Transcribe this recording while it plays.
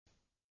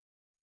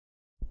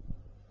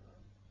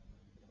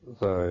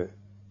So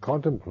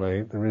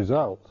contemplate the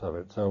results of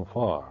it so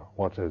far.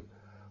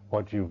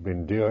 What you've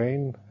been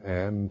doing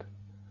and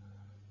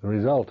the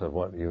result of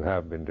what you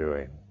have been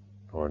doing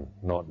or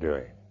not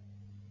doing.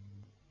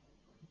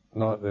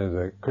 Not as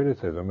a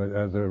criticism, but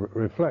as a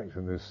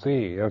reflection, to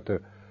see. You have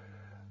to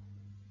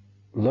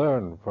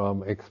learn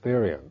from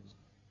experience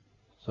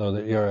so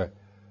that you're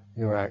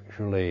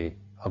actually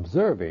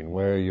observing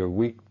where your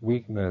weak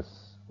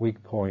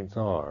points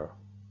are,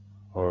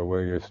 or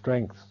where your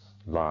strengths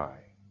lie.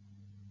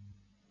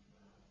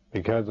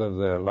 Because of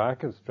the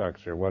lack of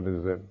structure,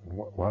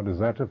 how does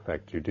that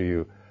affect you? Do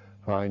you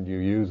find you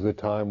use the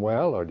time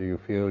well, or do you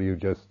feel you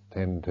just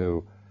tend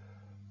to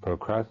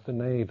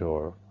procrastinate,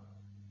 or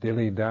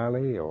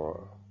dilly-dally,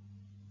 or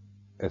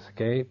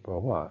escape, or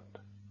what?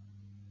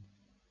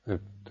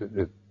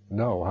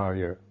 Know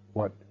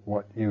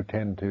what you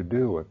tend to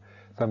do. If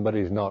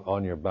somebody's not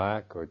on your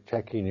back, or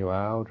checking you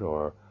out,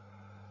 or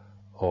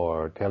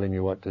telling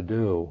you what to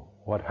do,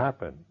 what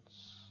happens?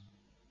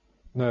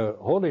 The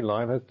holy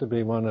life has to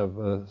be one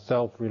of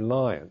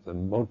self-reliance,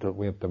 and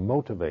we have to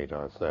motivate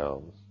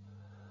ourselves,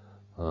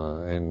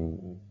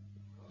 and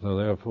so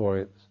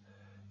therefore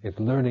it's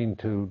learning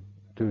to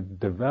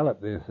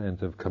develop this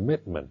sense of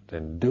commitment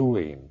and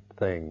doing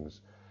things,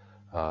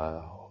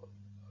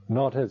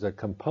 not as a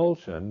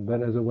compulsion,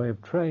 but as a way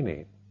of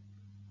training,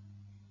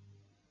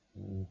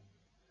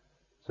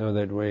 so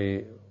that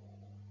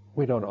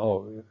we don't,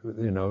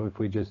 if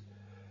we just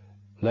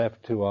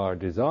left to our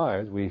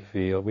desires, we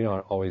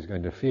aren't always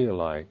going to feel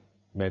like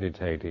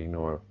meditating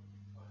or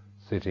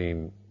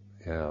sitting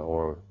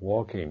or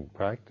walking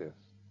practice,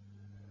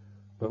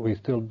 but we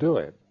still do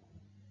it,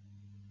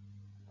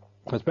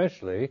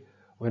 especially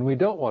when we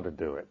don't want to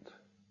do it.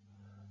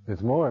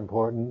 It's more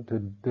important to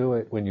do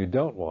it when you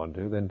don't want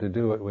to than to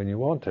do it when you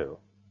want to.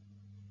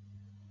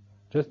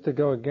 Just to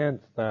go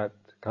against that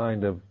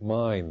kind of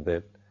mind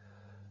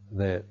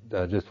that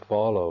just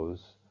follows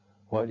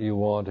what you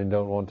want and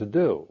don't want to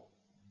do.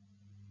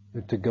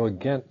 To go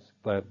against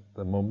the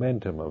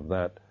momentum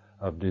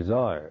of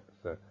desire.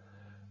 So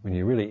when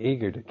you're really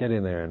eager to get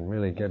in there and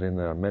really get in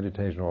the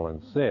meditation hall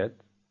and sit,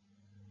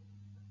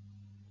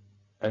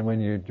 and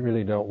when you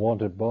really don't want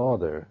to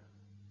bother,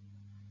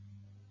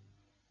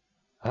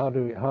 how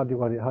do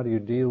you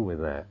deal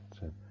with that?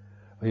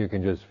 Or you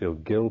can just feel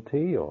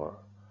guilty, or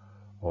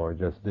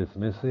just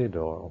dismiss it,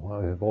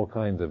 or have all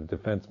kinds of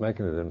defense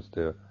mechanisms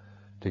to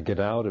get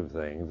out of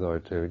things, or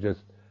to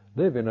just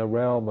live in a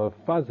realm of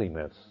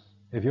fuzziness.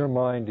 If your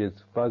mind is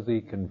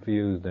fuzzy,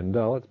 confused, and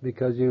dull, it's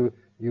because you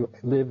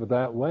live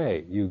that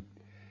way. You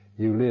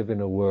live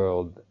in a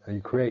world, you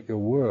create your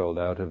world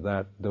out of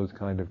those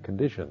kind of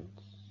conditions.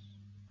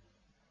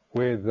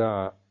 With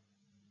the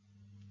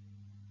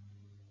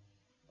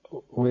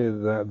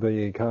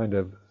kind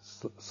of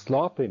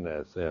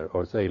sloppiness,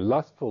 or say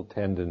lustful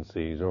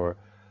tendencies, or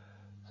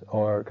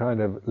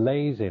kind of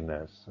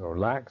laziness or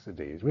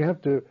laxities, we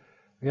have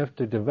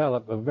to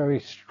develop a very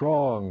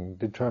strong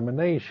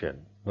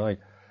determination, like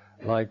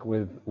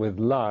with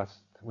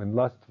lust, when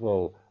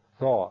lustful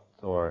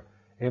thoughts or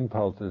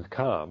impulses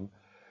come,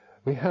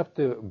 we have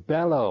to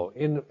bellow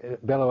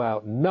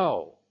out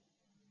no.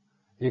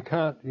 You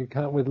can't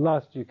with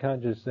lust. You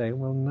can't just say,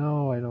 well,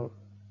 no, I don't.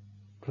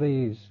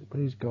 Please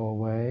go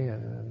away,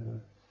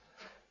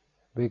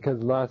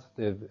 because lust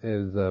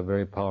is a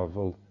very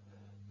powerful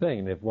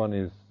thing. If one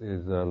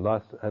has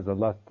a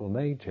lustful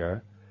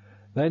nature,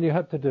 then you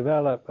have to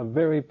develop a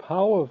very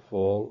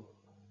powerful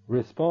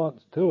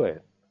response to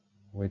it,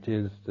 which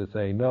is to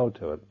say no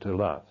to it, to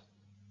lust.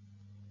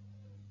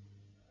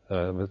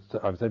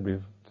 I've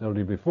told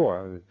you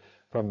before,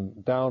 from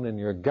down in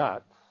your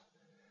guts,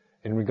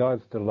 in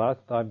regards to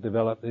lust, I've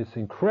developed this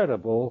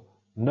incredible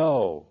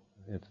no.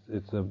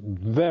 It's a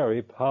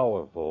very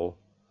powerful,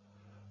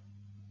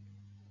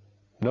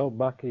 no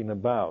bucking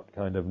about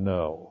kind of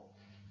no.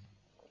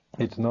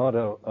 It's not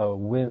a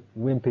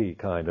wimpy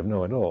kind of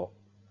no at all.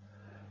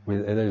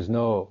 There's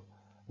no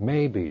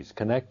maybes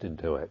connected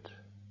to it.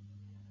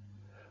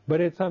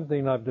 But it's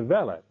something I've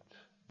developed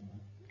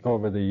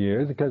over the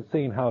years, because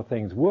seeing how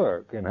things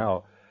work and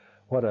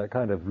what a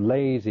kind of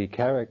lazy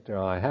character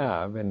I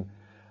have, and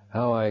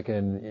how I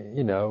can,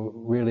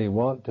 really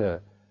want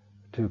to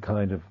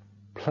kind of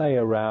play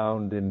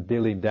around and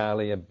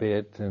dilly-dally a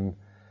bit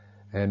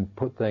and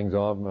put things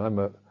off.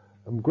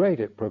 I'm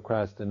great at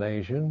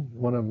procrastination.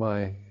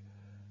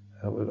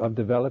 I've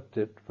developed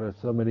it for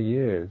so many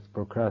years,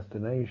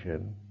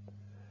 procrastination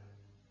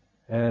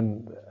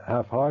and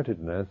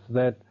half-heartedness,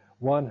 that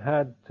one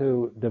had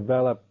to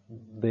develop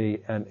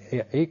an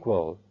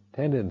equal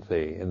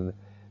tendency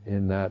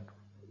in that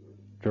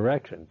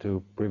direction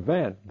to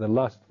prevent the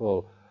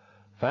lustful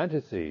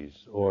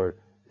fantasies or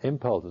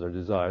impulses or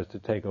desires to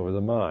take over the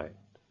mind.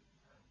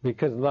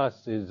 Because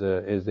lust is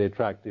the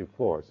attractive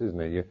force, isn't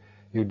it?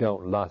 You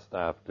don't lust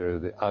after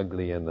the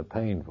ugly and the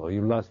painful.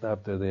 You lust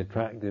after the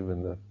attractive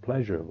and the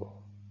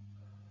pleasurable.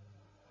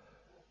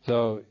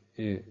 So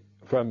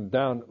from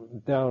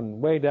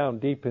way down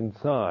deep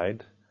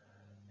inside,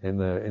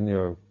 in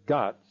your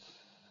guts,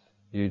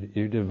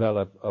 you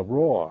develop a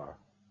roar,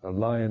 a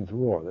lion's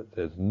roar that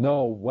says,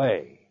 no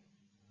way.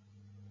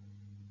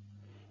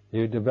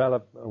 You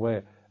develop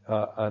an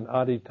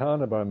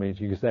adhitthana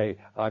brahmacharya. You say,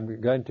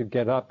 I'm going to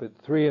get up at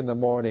 3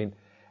 a.m.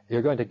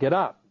 You're going to get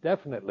up,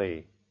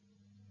 definitely.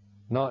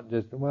 Not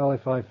just, well,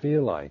 if I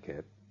feel like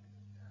it.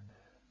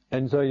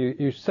 And so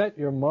you set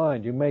your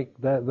mind, you make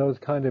those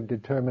kind of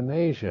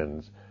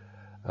determinations,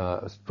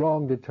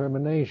 strong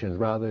determinations,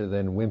 rather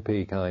than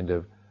wimpy kind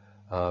of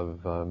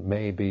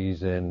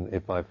maybes and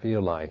if I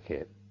feel like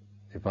it,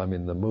 if I'm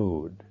in the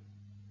mood.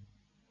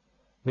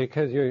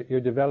 Because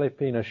you're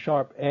developing a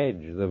sharp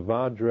edge, the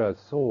Vajra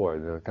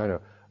sword, the kind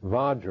of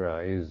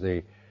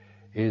Vajra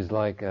is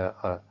like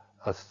a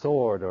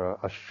sword or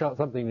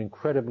something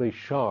incredibly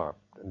sharp,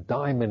 a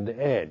diamond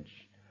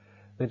edge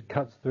that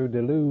cuts through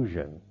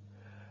delusion.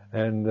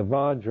 And the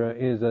Vajra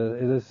is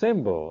a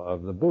symbol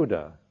of the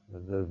Buddha,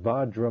 the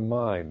Vajra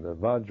mind, the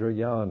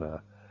Vajrayana,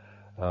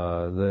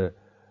 the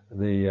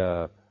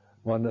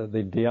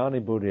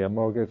Dhyani Buddha,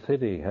 Amorga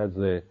Siddhi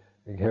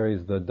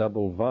carries the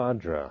double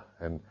Vajra,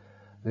 and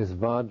this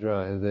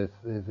Vajra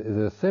is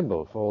a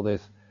symbol for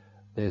this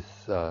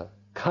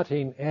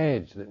cutting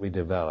edge that we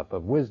develop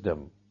of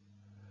wisdom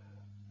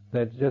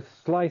that just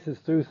slices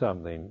through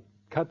something,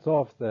 cuts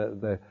off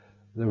the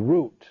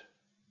root,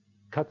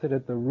 cuts it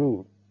at the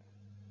root.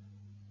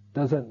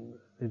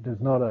 It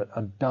is not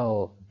a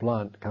dull,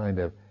 blunt kind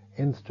of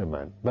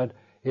instrument, but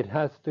it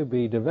has to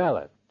be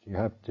developed. You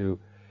have to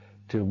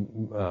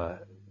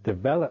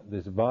develop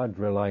this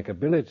Vajra-like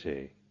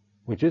ability,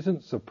 which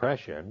isn't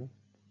suppression.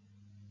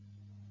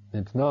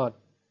 It's not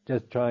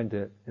just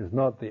it's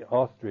not the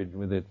ostrich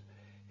with its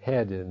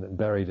head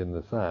buried in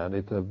the sand.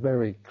 It's a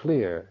very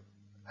clear,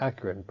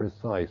 accurate and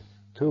precise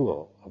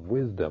tool of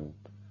wisdom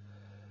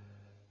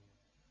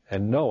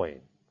and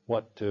knowing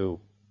what to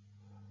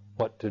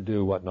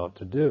do, what not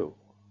to do.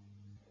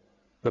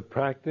 The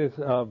practice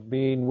of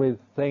being with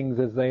things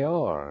as they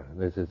are.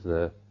 This is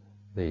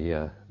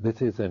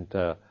this isn't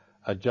a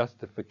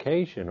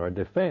justification or a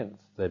defense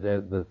that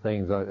the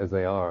things as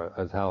they are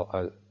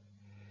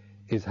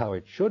is how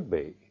it should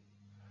be.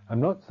 I'm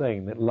not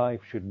saying that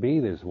life should be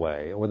this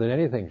way, or that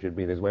anything should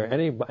be this way, or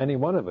any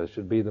one of us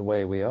should be the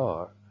way we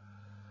are.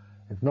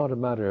 It's not a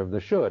matter of the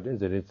should,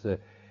 is it?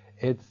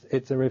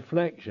 It's a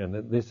reflection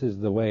that this is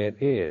the way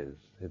it is.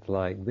 It's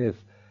like this,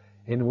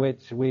 in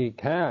which we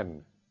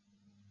can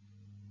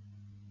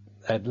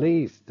at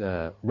least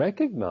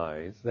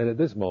recognize that at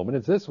this moment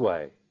it's this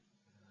way,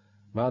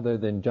 rather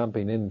than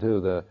jumping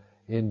into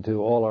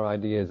all our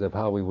ideas of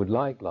how we would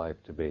like life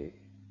to be.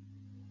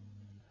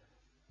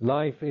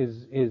 Life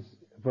is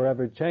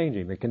forever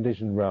changing. The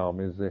conditioned realm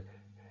is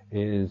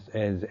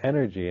as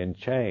energy and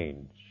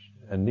change,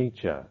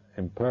 anicca,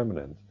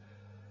 impermanence.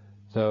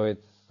 So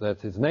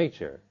that's its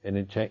nature, and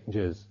it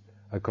changes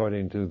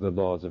according to the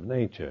laws of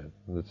nature.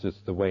 That's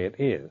just the way it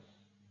is.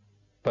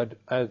 But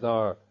as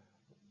our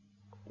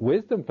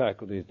wisdom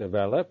faculties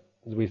develop,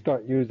 as we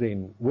start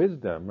using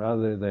wisdom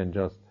rather than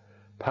just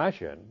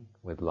passion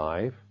with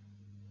life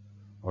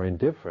or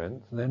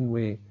indifference, then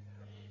we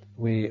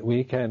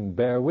can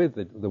bear with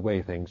the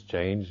way things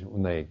change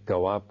when they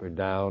go up or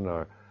down,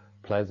 or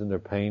pleasant or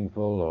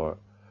painful,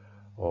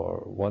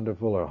 or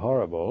wonderful or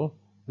horrible.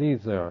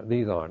 These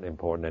aren't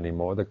important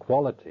anymore. The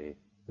quality,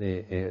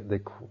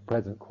 the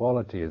present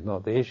quality is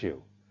not the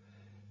issue.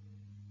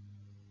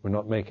 We're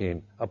not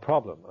making a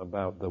problem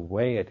about the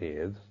way it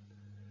is.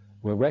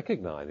 We're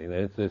recognizing that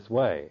it's this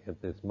way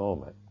at this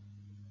moment.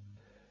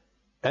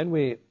 And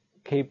we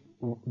keep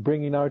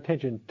bringing our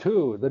attention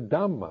to the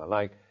Dhamma,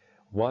 like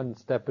one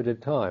step at a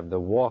time, the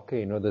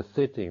walking or the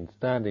sitting,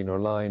 standing or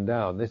lying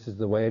down. This is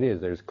the way it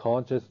is. There's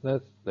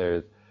consciousness,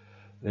 there's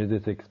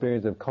this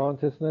experience of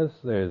consciousness,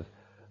 there's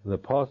the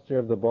posture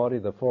of the body,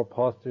 the 4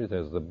 postures,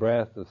 there's the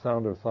breath, the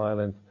sound of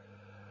silence.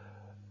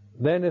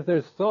 Then if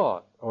there's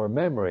thought or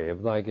memory,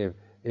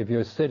 if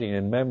you're sitting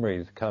and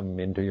memories come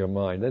into your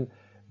mind,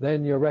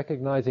 then you're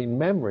recognizing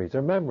memories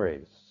are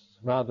memories,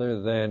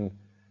 rather than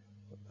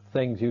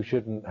things you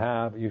shouldn't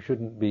have. You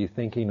shouldn't be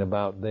thinking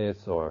about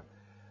this or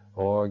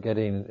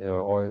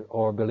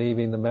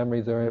believing the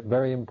memories are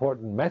very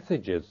important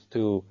messages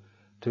to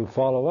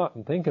follow up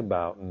and think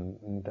about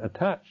and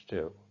attach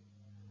to.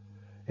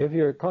 If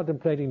you're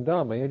contemplating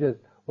Dhamma, you just,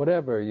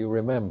 whatever you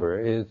remember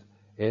if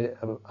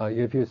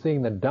you're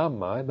seeing the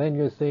Dhamma, then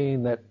you're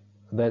seeing that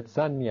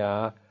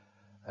sanya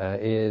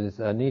is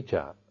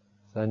anicca,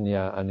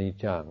 sanya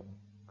anicca,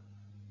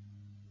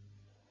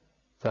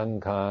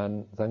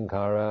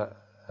 sankhara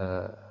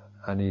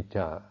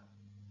anicca.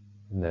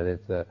 That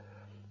it's a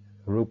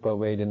rupa,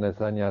 vedana,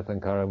 sanya,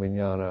 sankhara,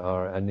 vijnana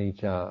are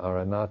anicca or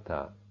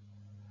anatta.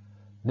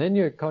 Then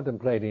you're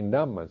contemplating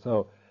Dhamma.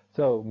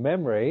 So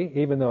memory,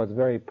 even though it's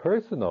very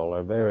personal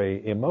or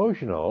very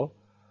emotional,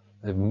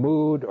 the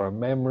mood or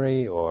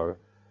memory or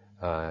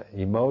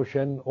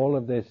emotion, all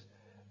of this,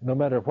 no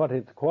matter what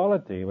its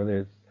quality, whether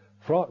it's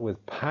fraught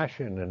with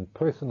passion and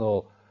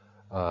personal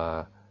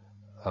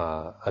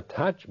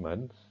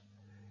attachments,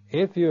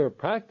 if you're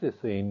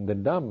practicing the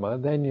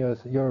Dhamma, then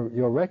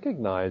you're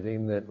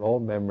recognizing that all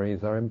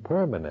memories are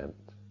impermanent.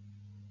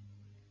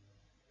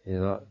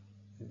 You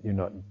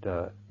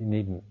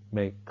needn't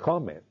make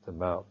comments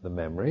about the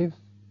memories.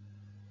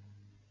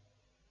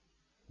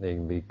 They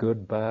can be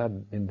good,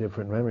 bad,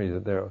 indifferent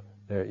memories.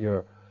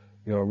 You're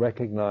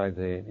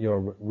recognizing,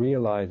 you're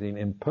realizing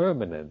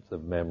impermanence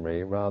of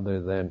memory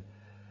rather than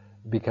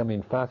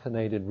becoming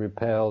fascinated,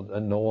 repelled,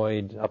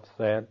 annoyed,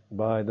 upset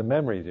by the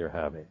memories you're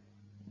having.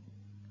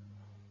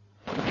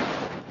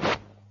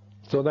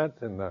 So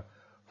that's in the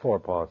four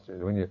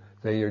postures. When you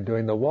say you're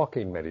doing the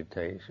walking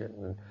meditation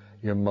and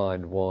your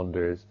mind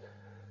wanders,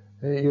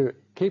 you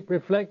keep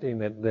reflecting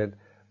that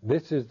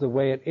this is the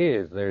way it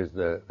is.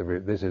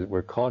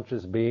 We're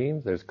conscious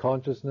beings. There's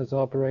consciousness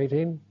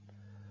operating.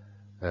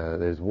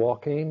 There's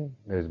walking.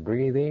 There's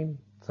breathing.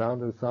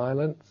 Sound of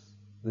silence.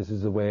 This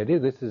is the way it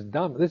is. This is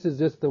dumb. This is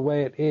just the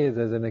way it is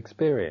as an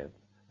experience.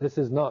 This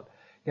is not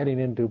getting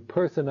into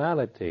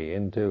personality,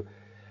 into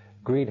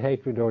greed,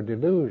 hatred, or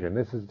delusion.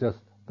 This is just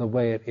the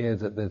way it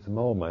is at this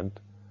moment.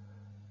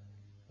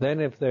 Then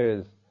if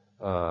there's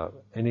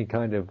any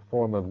kind of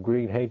form of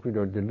greed, hatred,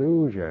 or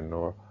delusion,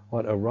 or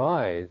what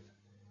arise,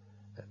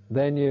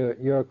 then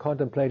you're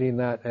contemplating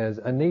that as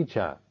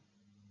anicca.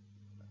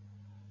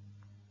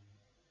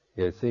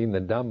 You're seeing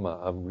the Dhamma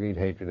of greed,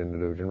 hatred, and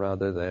delusion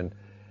rather than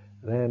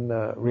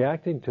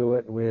reacting to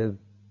it with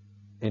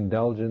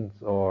indulgence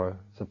or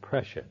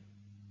suppression.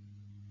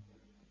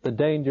 The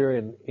danger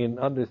in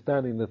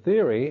understanding the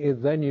theory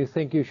is then you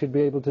think you should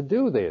be able to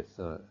do this.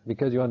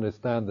 Because you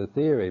understand the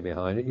theory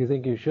behind it, you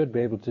think you should be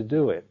able to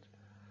do it.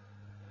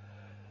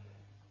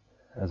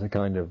 As a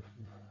kind of,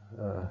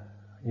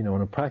 in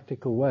a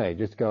practical way.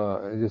 Just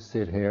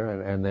sit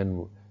here and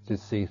then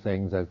just see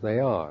things as they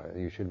are.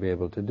 You should be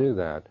able to do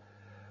that.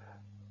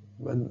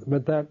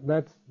 But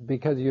that's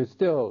because you're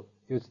still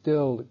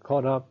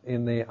caught up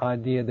in the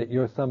idea that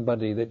you're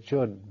somebody that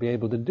should be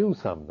able to do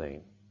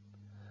something.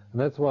 And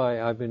that's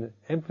why I've been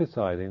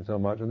emphasizing so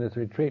much on this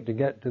retreat to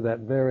get to that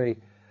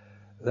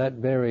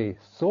very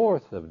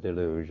source of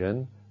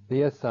delusion,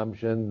 the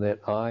assumption that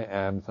I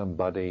am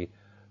somebody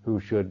who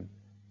should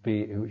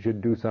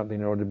do something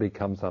in order to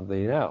become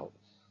something else.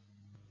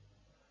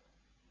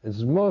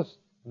 It's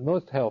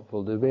most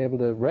helpful to be able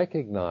to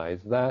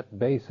recognize that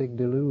basic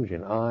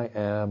delusion. I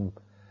am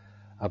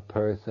a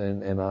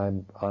person, and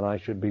I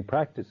should be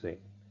practicing.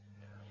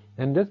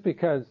 And just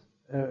because,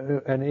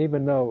 and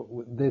even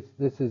though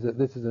this is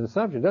an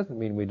assumption, doesn't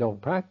mean we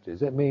don't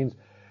practice. It means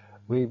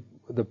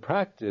the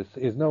practice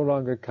is no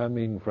longer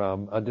coming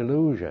from a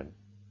delusion.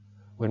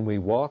 When we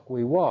walk,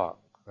 we walk.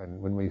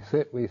 And when we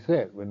sit, we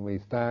sit. When we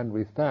stand,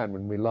 we stand.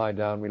 When we lie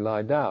down, we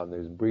lie down.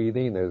 There's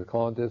breathing, there's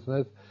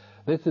consciousness.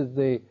 This is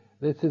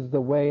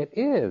the way it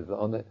is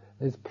on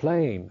this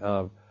plane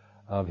of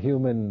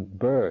human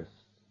birth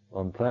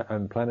on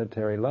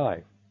planetary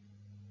life.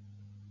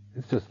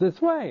 It's just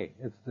this way.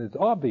 It's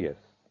obvious.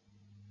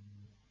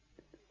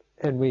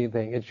 And we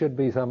think it should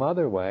be some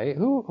other way.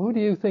 Who do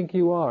you think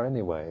you are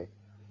anyway?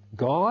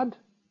 God?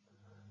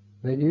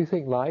 That you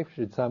think life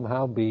should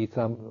somehow be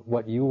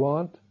what you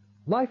want?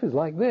 Life is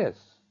like this.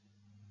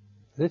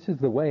 This is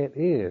the way it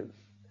is.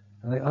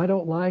 And I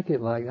don't like it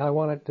like I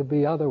want it to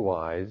be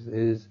otherwise.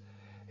 Is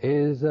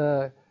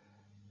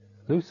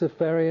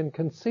Luciferian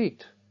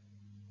conceit.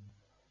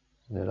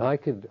 And I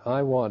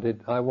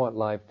want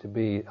life to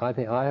be. I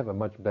think I have a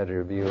much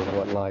better view of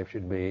what life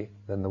should be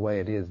than the way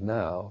it is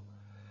now.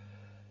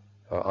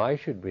 Or I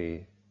should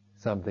be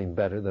something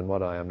better than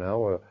what I am now,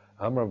 or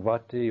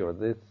Amaravati, or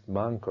this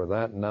monk, or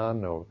that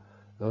nun, or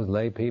those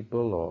lay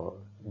people, or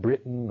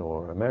Britain,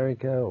 or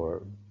America,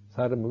 or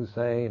Saddam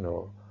Hussein,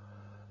 or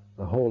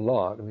the whole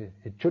lot. I mean,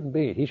 it shouldn't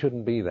be. He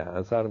shouldn't be that.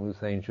 Saddam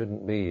Hussein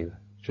shouldn't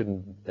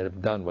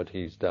have done what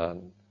he's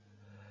done.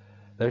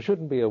 There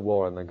shouldn't be a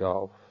war in the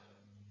Gulf.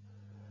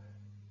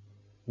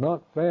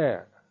 Not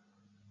fair.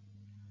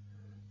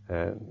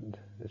 And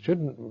it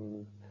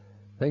shouldn't.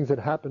 Things that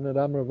happen at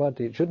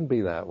Amaravati, it shouldn't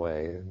be that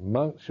way.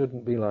 Monks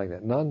shouldn't be like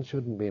that. Nuns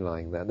shouldn't be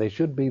like that. They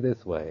should be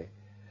this way.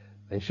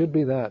 They should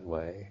be that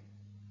way.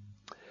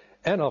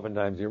 And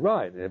oftentimes you're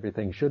right.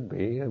 Everything should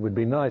be. It would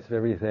be nice if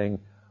everything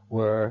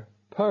were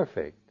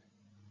perfect.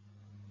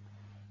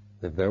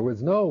 If there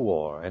was no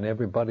war and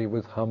everybody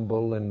was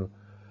humble and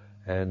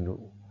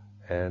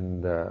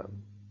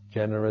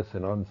generous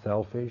and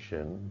unselfish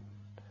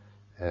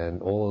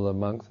and all of the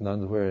monks and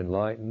nuns were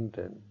enlightened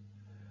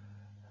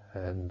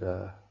and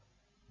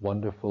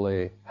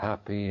wonderfully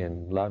happy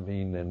and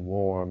loving and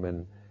warm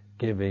and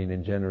giving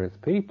and generous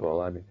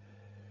people. I mean,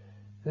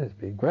 it'd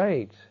be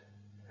great.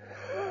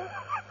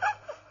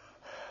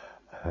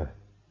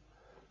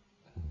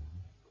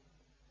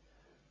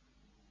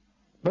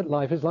 But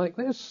life is like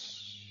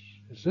this.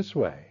 It's this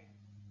way.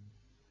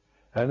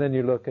 And then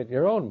you look at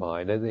your own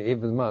mind,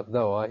 even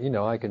though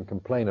I can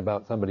complain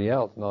about somebody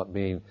else not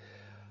being,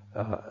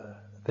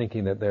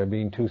 thinking that they're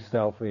being too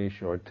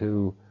selfish or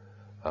too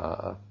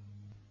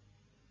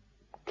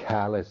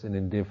callous and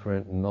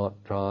indifferent and not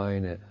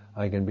trying. And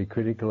I can be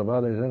critical of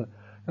others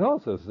and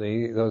also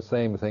see those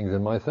same things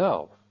in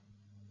myself.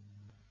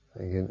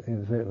 You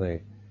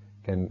certainly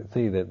can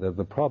see that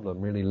the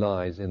problem really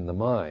lies in the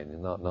mind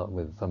and not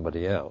with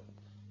somebody else.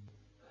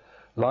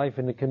 life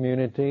in the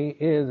community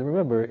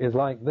remember, is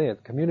like this.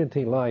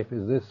 Community life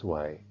is this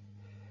way.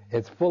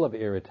 It's full of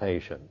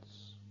irritations.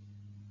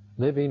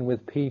 Living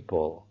with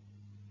people.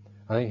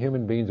 I think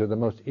human beings are the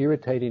most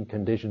irritating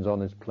conditions on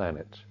this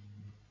planet.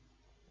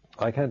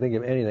 I can't think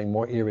of anything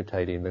more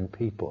irritating than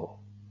people.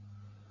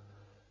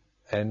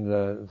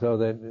 And so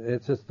that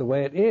it's just the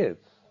way it is.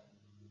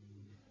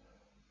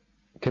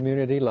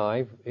 Community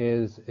life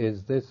is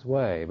this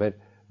way. But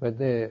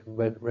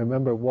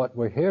remember what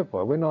we're here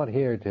for. We're not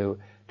here to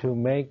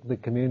make the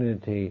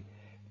community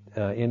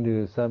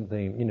into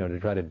something, to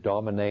try to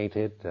dominate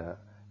it,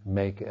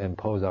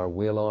 impose our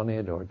will on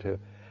it, or to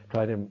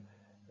try to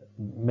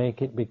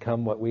make it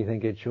become what we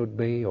think it should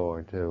be,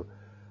 or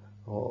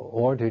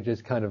to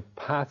just kind of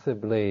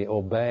passively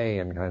obey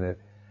and kind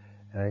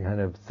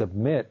of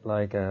submit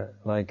like an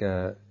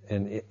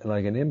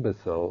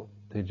imbecile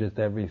to just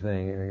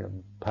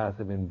everything,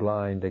 passive and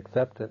blind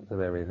acceptance of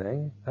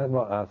everything. I'm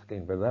not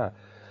asking for that,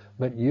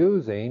 but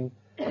using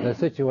the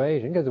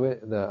situation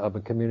of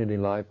a community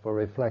life for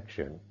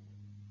reflection,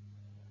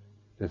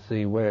 to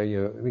see where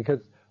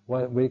because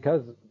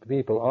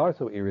people are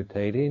so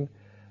irritating.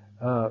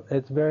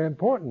 It's very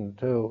important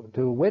to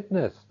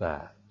witness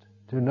that,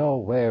 to know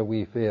where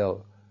we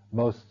feel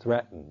most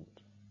threatened.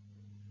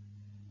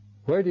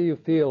 Where do you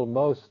feel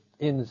most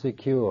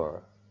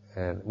insecure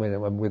and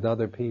with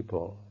other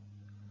people?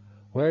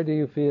 Where do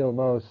you feel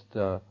most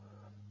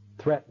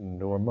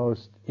threatened or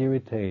most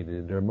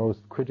irritated or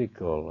most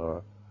critical?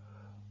 Or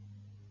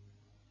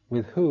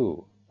with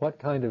who? What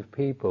kind of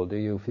people do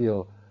you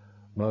feel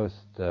most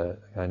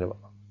kind of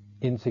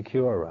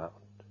insecure around?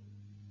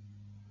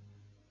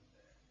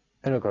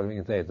 And of course we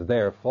can say it's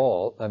their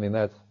fault. I mean,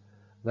 that's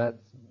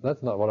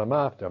not what I'm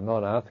after. I'm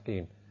not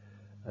asking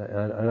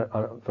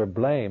for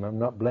blame. I'm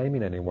not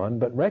blaming anyone,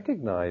 but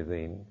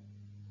recognizing.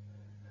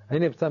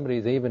 And if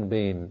somebody's even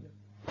being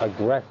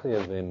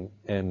aggressive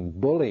in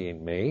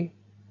bullying me,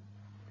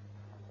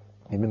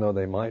 even though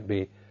they might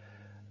be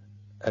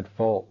at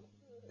fault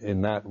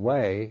in that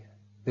way,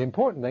 the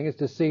important thing is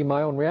to see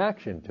my own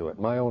reaction to it,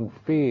 my own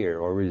fear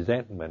or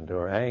resentment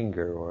or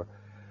anger or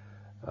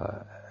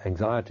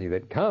anxiety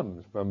that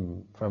comes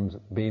from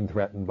being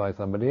threatened by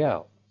somebody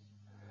else.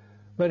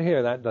 But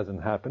here that doesn't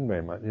happen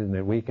very much, isn't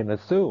it? We can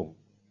assume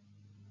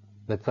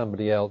that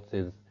somebody else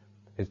is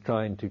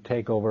trying to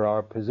take over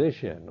our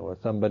position, or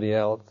somebody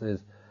else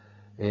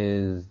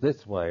is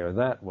this way or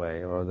that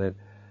way, or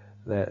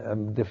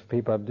that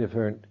people have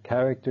different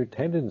character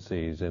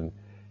tendencies and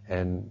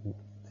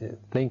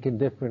think in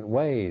different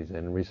ways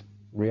and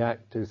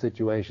react to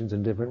situations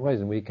in different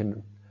ways, and we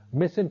can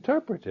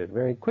misinterpret it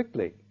very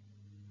quickly.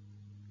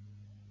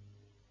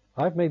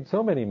 I've made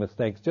so many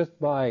mistakes just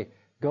by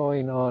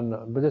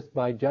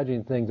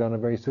judging things on a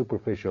very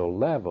superficial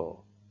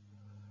level.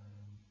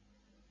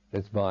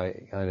 It's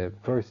by kind of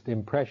first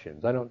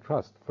impressions. I don't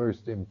trust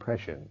first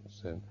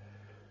impressions and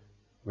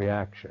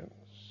reactions.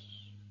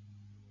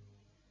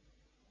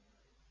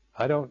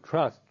 I don't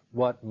trust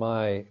what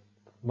my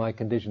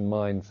conditioned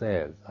mind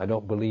says. I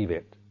don't believe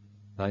it.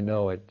 I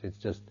know it.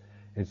 It's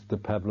the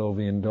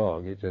Pavlovian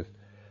dog. It's just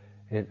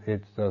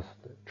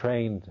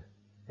trained.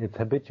 It's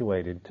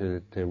habituated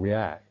to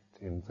react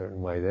in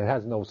certain ways. It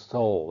has no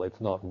soul. It's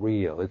not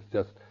real. It's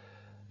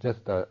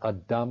just a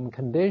dumb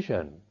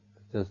condition.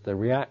 It's just a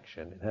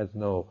reaction.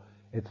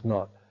 It's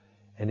not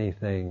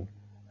anything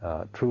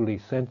truly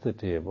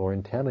sensitive or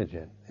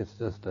intelligent. It's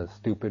just a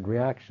stupid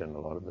reaction a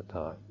lot of the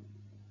time.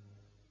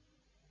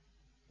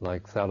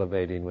 Like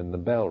salivating when the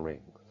bell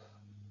rings.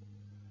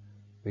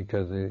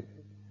 Because it's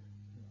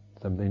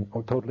something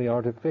totally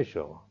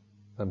artificial.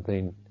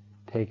 Something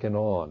taken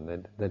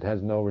on that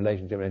has no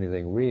relationship to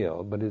anything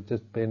real, but it's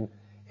just been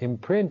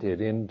imprinted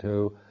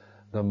into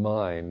the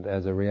mind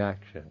as a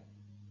reaction.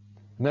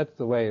 And that's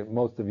the way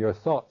most of your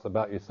thoughts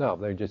about yourself,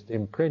 they're just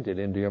imprinted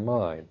into your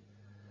mind.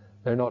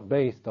 They're not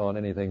based on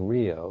anything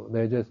real.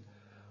 They're just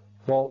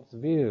false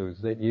views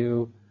that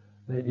you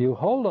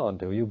hold on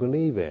to, you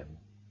believe in.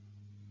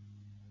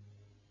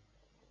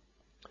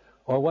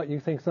 Or what you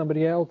think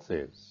somebody else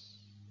is.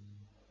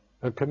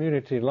 A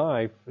community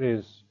life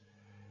is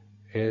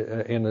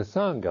in the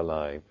Sangha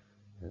life.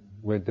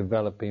 We're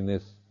developing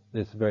this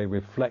very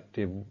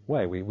reflective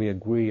way. We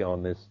agree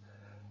on this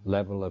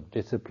level of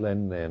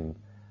discipline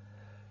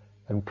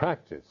and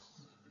practice,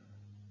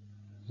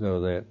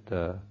 so that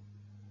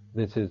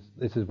this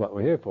is what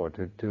we're here for,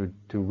 to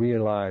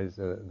realize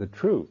the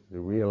truth,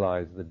 to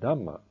realize the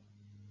Dhamma.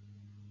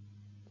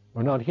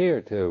 We're not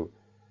here to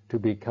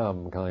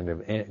become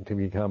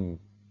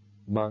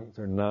monks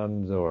or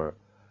nuns or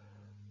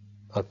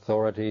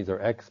authorities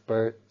or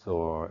experts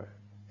or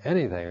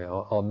anything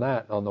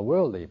on the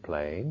worldly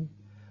plane.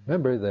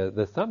 Remember,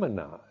 the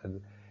samana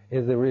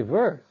is the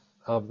reverse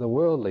of the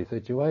worldly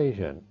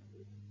situation,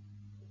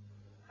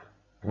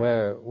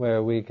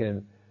 where we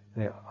can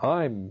say,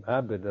 I'm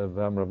abbot of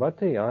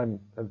Amaravati, I'm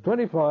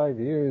 25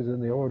 years in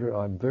the order,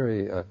 I'm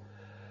very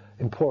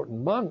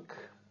important monk.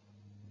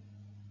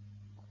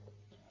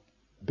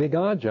 Big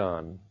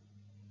Ajahn,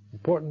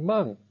 important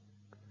monk,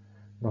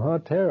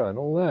 Mahatera and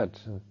all that.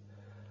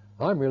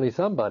 I'm really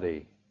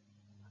somebody.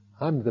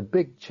 I'm the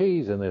big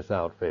cheese in this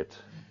outfit.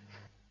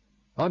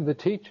 I'm the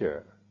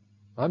teacher.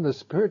 I'm the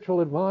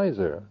spiritual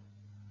advisor.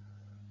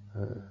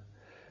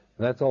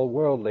 That's all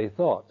worldly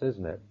thoughts,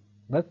 isn't it?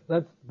 That's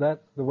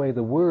the way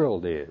the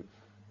world is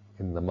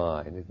in the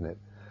mind, isn't it?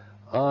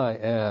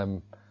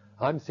 I'm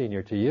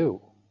senior to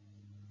you.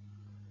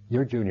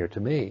 You're junior to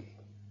me.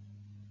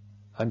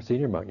 I'm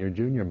senior monk, you're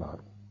junior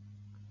monk.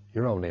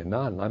 You're only a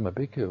nun, I'm a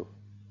bhikkhu.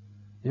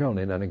 You're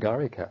only an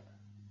anagarika.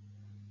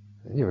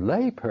 You're a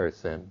lay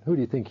person. Who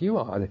do you think you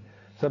are?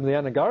 Some of the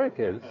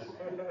anagarikas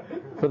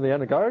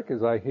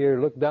I hear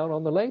look down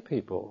on the lay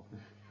people.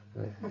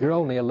 You're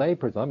only a lay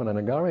person, I'm an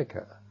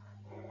anagarika.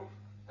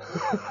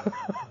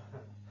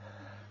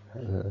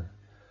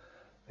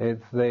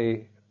 It's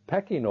the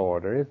pecking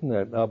order, isn't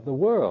it, of the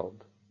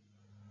world.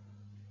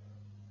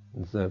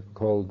 It's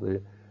called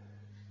the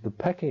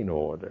pecking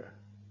order.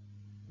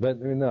 But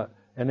we're not.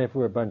 And if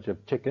we're a bunch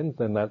of chickens,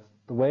 then that's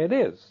the way it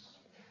is.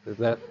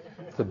 That's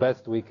the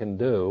best we can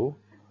do.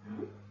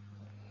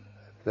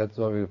 That's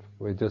why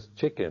we're just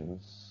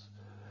chickens.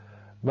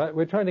 But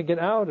we're trying to get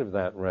out of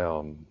that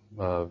realm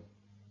of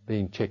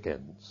being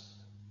chickens.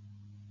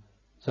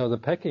 So the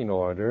pecking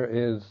order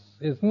is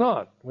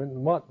not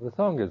what the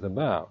song is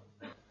about.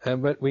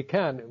 But we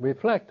can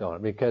reflect on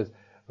it because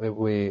it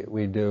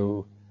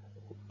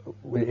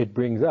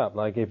brings up,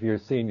 like if you're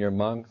senior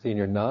monk,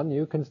 senior nun,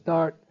 you can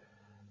start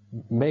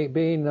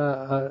being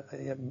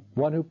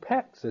one who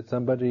pecks at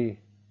somebody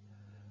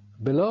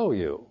below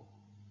you.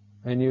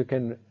 And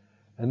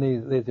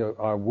these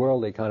are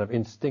worldly kind of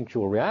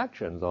instinctual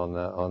reactions on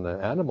the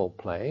animal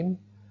plane,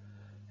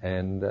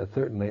 and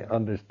certainly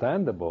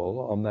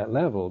understandable on that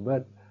level,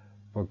 but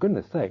for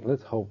goodness sake,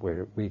 let's hope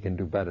we can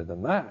do better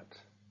than that.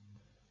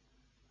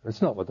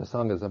 It's not what the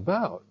Sangha is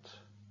about.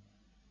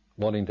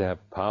 Wanting to have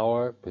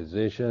power,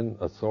 position,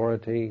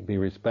 authority, be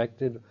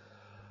respected,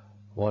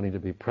 wanting to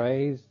be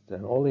praised,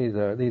 and all these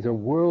are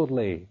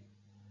worldly.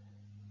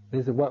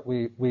 These are what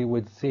we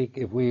would seek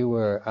if we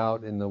were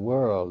out in the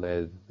world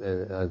as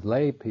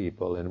lay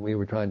people, and we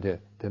were trying to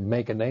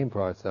make a name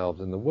for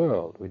ourselves in the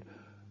world.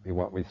 We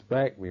want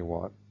respect, we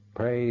want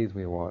praise,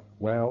 we want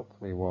wealth,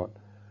 we want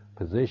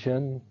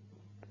position,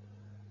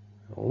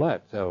 all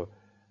that. So,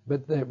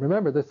 but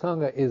remember, the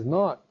Sangha is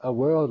not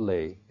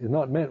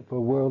meant for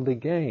worldly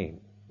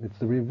gain. It's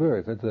the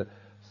reverse. It's a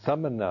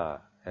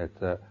samana.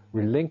 It's a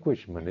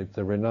relinquishment. It's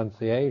a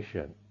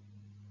renunciation.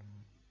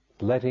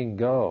 Letting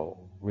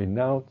go,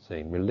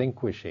 renouncing,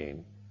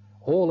 relinquishing,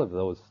 all of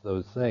those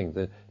things.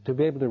 And to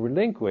be able to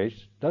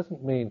relinquish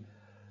doesn't mean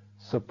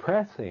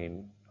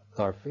suppressing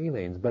our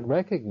feelings, but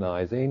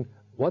recognizing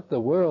what the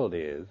world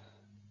is,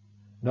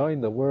 knowing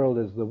the world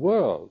is the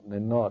world,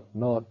 and not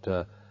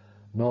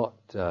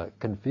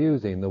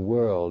confusing the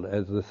world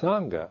as the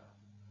Sangha.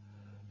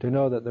 To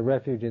know that the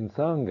refuge in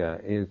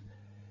Sangha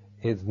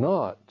is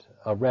not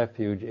a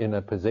refuge in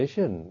a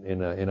position,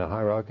 in a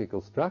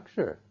hierarchical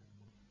structure.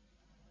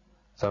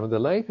 Some of the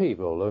lay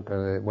people look at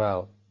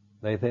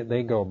it,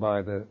 they go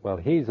by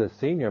he's a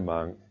senior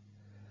monk.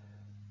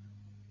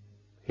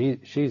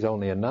 She's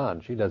only a nun.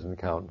 She doesn't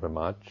count for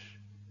much.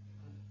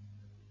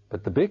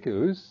 But the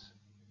bhikkhus,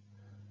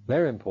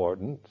 they're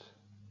important.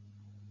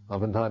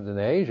 Oftentimes in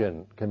the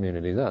Asian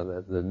communities,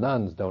 the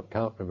nuns don't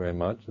count for very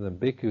much. The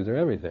bhikkhus are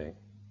everything.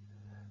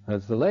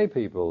 That's the lay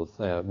people's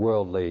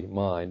worldly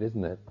mind,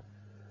 isn't it?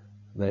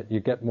 That you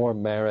get more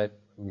merit,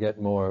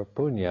 get more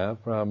punya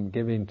from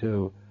giving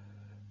to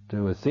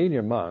a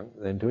senior monk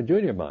than to a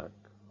junior monk.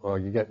 Or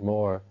you get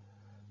more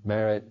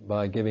merit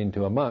by giving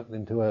to a monk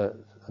than to a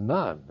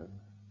nun.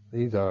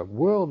 These are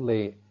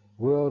worldly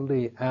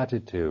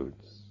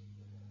attitudes.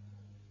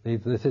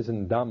 This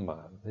isn't Dhamma.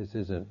 This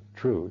isn't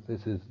truth.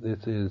 This is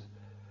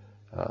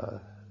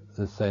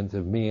the sense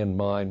of me and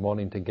mine,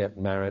 wanting to get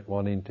merit,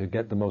 wanting to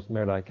get the most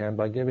merit I can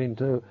by giving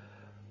to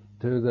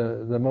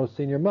the most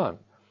senior monk.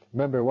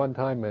 Remember one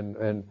time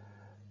in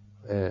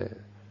a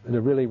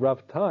really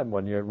rough time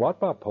one year at Wat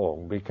Pah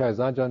Pong, because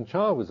Ajahn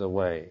Chah was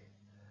away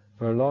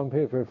for a long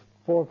period, for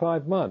 4 or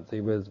 5 months.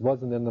 He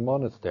wasn't in the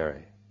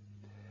monastery.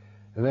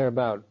 And there are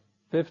about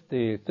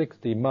 50,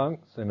 60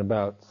 monks and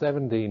about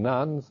 70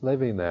 nuns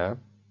living there.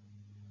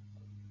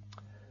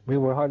 We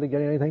were hardly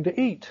getting anything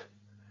to eat,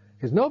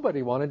 because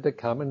nobody wanted to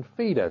come and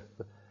feed us.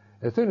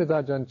 As soon as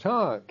Ajahn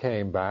Chah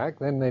came back,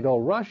 then they'd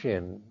all rush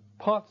in,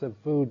 pots of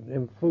food,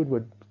 and food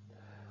would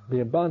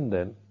be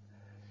abundant.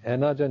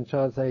 And Ajahn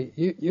Chah would say,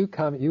 you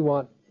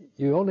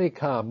only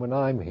come when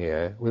I'm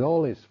here with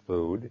all this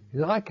food. He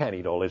said, I can't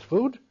eat all this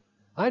food.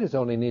 I just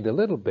only need a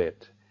little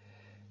bit.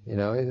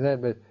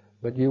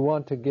 But you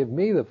want to give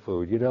me the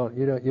food.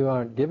 You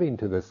aren't giving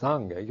to the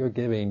Sangha. You're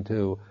giving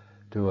to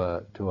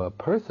a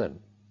person.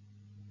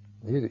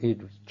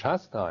 He'd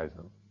chastise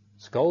them,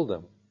 scold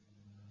them,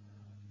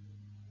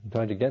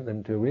 trying to get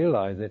them to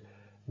realize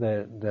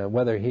that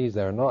whether he's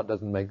there or not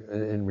doesn't make,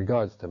 in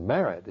regards to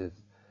merit,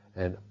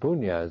 and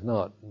punya is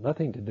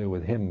nothing to do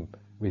with him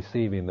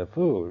receiving the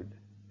food.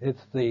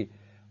 It's the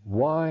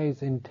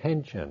wise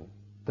intention,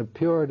 the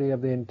purity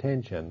of the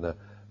intention, the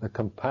the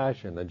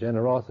compassion, the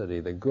generosity,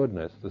 the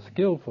goodness, the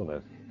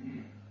skillfulness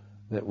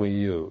that we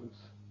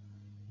use.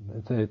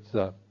 It's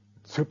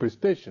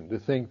superstition to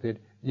think that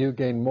you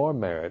gain more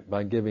merit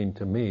by giving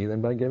to me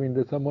than by giving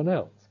to someone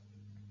else.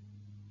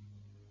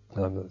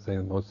 I'm not saying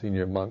the most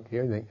senior monk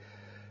here. I think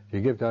if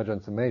you give to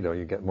Ajahn Sumedho,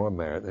 you get more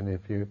merit than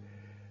if you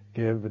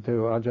give to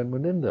Ajahn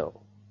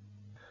Munindo.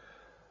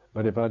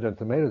 But if Ajahn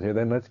Sumedho's here,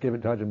 then let's give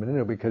it to Ajahn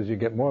Munindo because you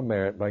get more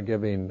merit by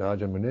giving to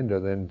Ajahn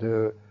Munindo than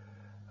to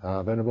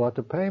Venerable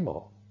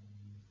Ottapamo.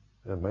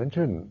 I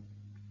mentioned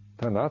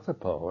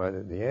Tanasapo right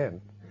at the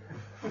end.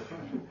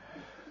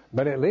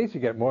 But at least you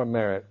get more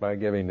merit by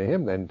giving to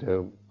him than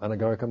to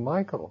Anagarika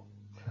Michael.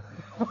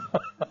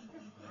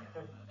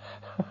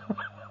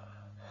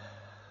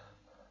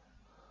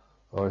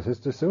 Or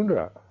Sister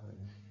Sundra.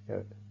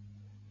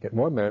 Get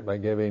more merit by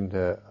giving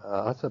to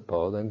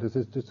Asapo than to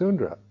Sister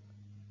Sundra.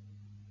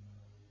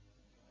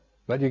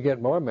 But you get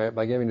more merit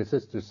by giving to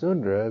Sister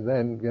Sundra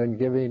than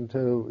giving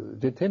to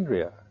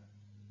Jitindriya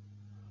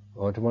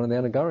or to one of the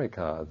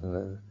Anagarikas.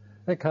 And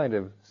that kind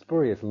of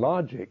spurious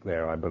logic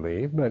there, I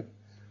believe, but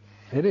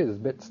it is a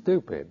bit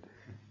stupid.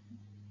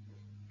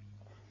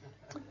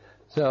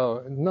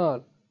 So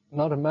not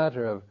a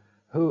matter of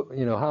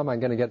how am I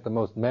going to get the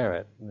most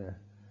merit?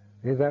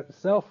 Is that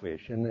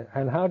selfish? And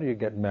how do you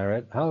get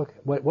merit?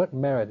 What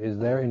merit is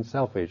there in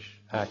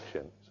selfish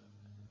actions?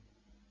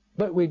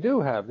 But we do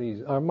have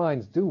these, our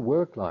minds do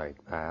work like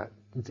that.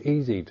 It's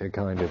easy to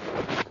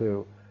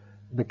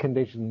the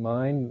conditioned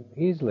mind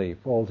easily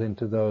falls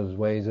into those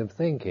ways of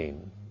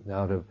thinking,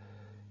 out of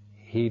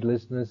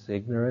heedlessness,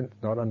 ignorance,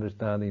 not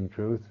understanding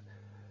truth.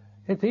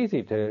 It's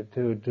easy to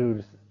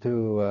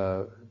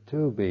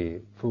be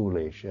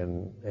foolish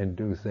and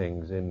do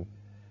things and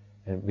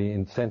be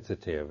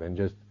insensitive and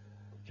just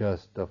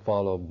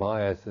follow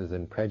biases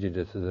and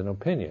prejudices and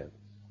opinions.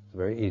 It's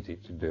very easy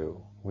to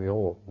do. We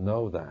all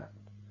know that.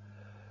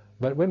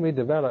 But when we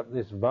develop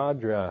this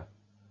Vajra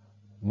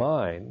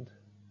mind,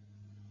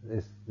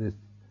 this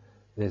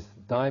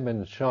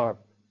diamond sword,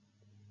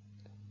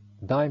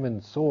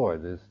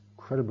 this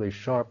incredibly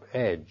sharp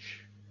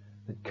edge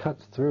that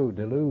cuts through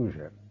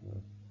delusion.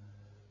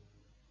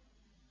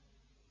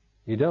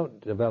 You don't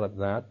develop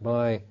that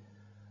by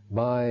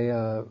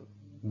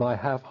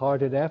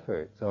half-hearted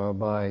efforts or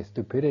by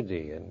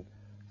stupidity and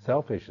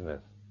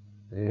selfishness.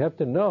 You have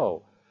to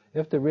know. You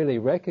have to really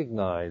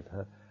recognize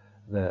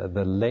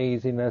the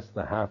laziness,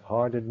 the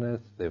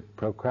half-heartedness, the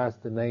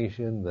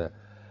procrastination,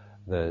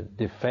 the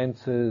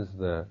defenses,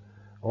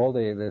 all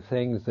the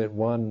things that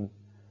one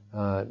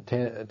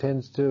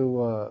tends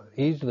to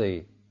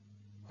easily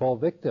fall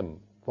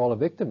a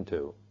victim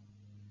to.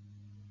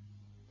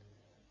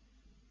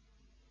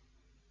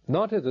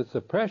 Not as a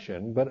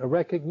suppression, but a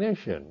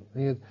recognition.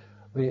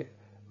 We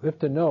have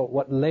to know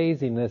what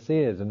laziness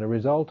is and the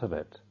result of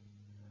it,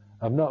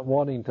 of not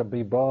wanting to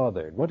be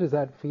bothered. What does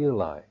that feel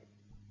like?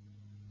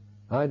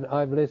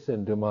 I've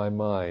listened to my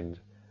mind.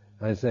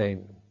 I say,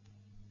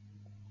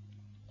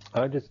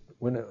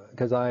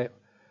 because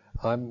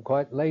I'm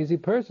quite a lazy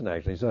person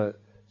actually, so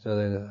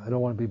that I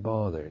don't want to be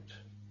bothered.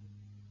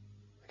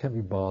 I can't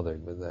be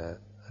bothered with that.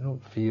 I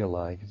don't feel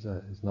like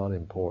it's not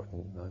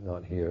important. I'm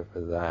not here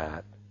for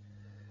that.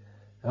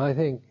 And I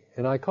think,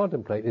 and I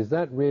contemplate, is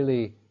that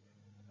really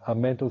a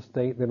mental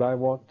state that I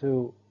want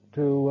to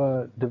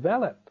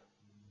develop?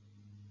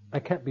 I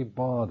can't be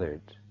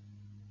bothered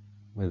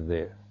with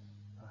this.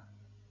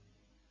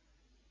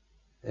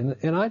 And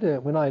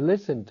when I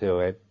listen to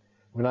it,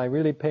 when I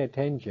really pay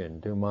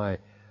attention to my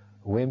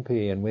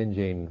wimpy and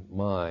whinging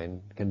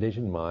mind,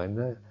 conditioned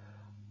mind,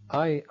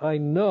 I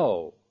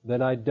know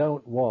that I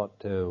don't want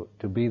to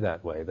be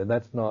that way.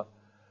 That's not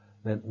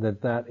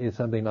that is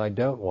something I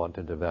don't want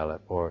to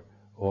develop or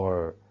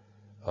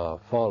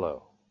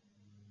follow.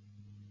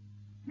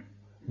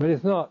 But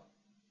it's not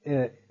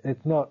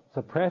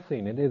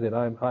suppressing it, is it?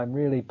 I'm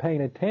really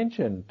paying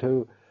attention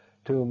to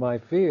my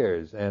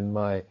fears and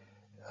my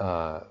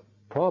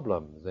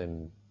problems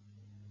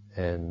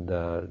and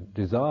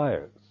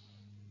desires.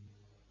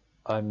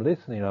 I'm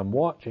listening, I'm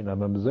watching,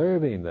 I'm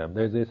observing them.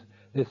 There's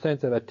this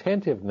sense of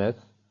attentiveness,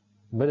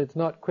 but it's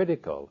not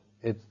critical.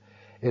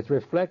 It's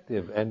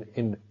reflective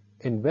and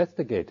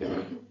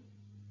investigative.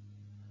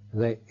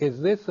 Is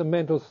this a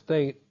mental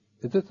state?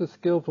 Is this a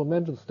skillful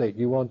mental state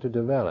you want to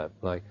develop?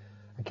 Like,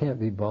 I can't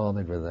be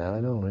bothered with that. I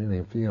don't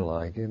really feel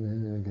like it.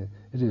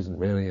 It isn't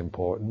really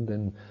important.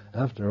 And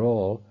after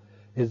all,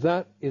 is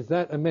that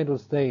a mental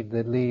state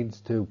that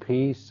leads to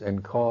peace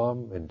and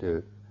calm and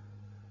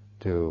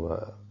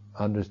to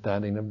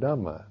understanding of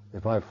Dhamma?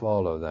 If I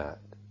follow that,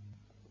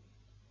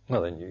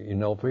 well, then you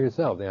know for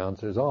yourself. The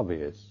answer is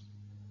obvious.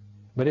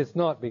 But it's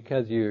not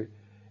because you're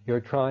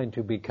trying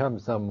to become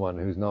someone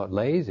who's not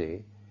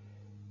lazy.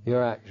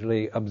 You're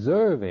actually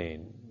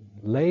observing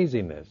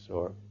laziness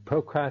or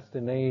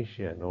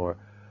procrastination or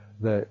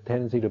the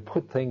tendency to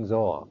put things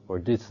off or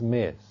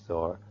dismiss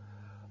or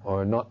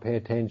not pay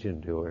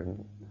attention to it.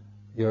 And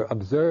you're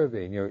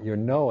observing, you're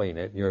knowing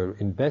it, you're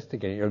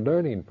investigating, you're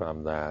learning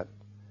from that,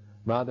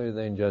 rather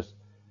than just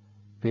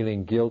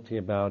feeling guilty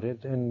about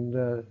it,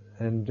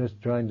 and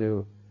just trying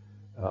to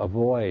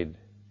avoid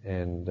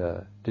and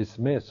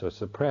dismiss or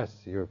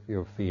suppress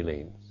your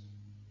feelings.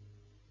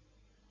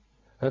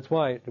 That's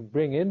why to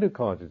bring into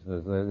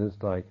consciousness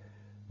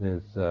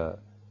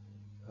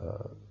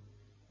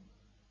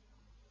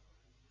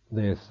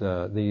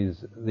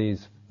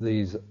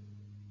these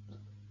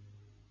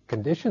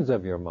conditions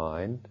of your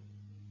mind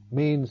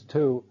means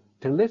to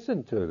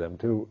listen to them,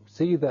 to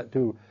see that,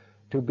 to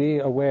be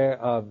aware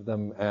of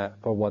them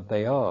for what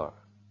they are,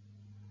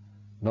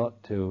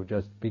 not to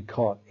just be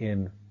caught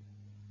in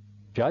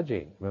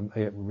judging,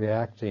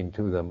 reacting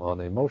to them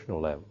on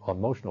emotional level, on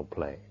emotional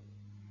plane.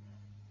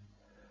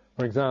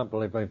 For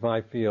example, if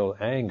I feel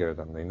anger or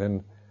something,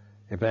 then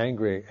if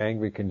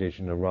angry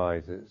condition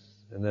arises,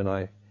 and then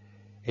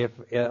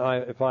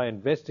if I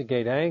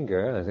investigate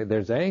anger, I say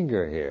there's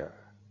anger here.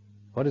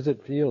 What does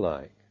it feel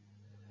like?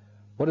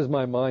 What is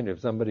my mind if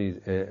somebody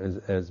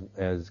has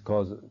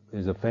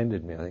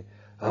offended me? I think,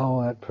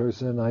 oh, that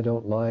person, I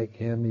don't like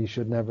him. He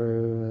should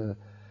never.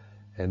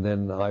 And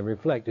then I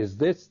reflect: is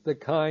this the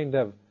kind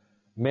of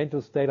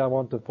mental state I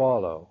want to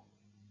follow?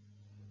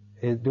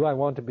 Do I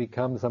want to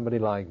become somebody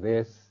like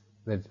this,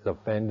 that's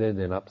offended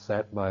and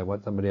upset by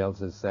what somebody else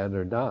has said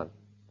or done?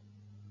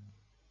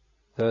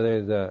 So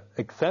there's an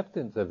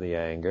acceptance of the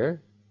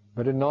anger,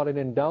 but not an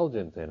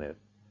indulgence in it.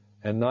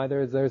 And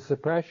neither is there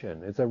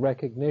suppression. It's a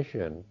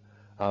recognition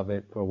of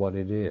it for what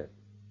it is.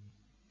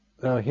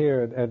 Now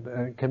here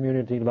at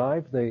Community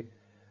Life, the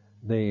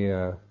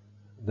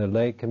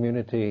lay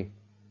community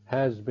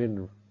has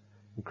been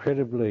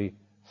incredibly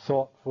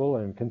thoughtful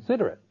and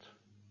considerate.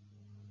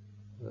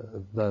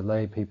 The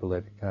lay people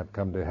that have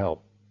come to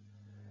help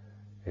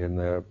in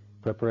their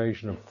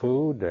preparation of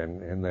food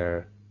and in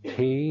their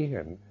tea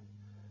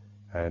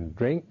and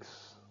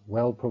drinks,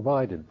 well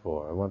provided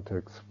for. I want to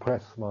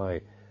express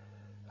my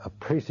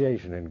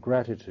appreciation and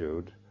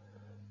gratitude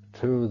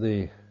to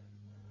the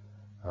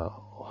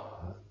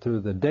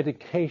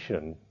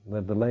dedication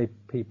that the lay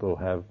people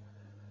have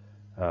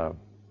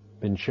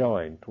been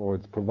showing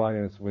towards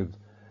providing us with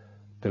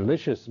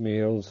delicious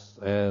meals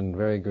and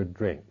very good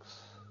drinks.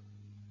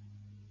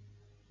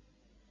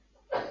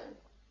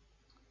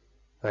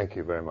 Thank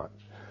you very much.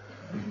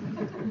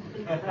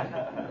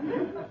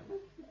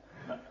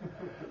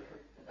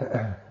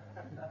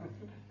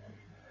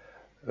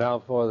 Now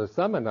for the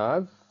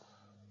samanas,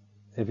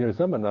 if you're a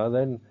samana,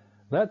 then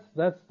that's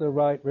the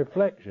right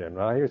reflection.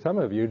 I hear some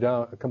of you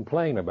don't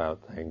complain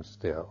about things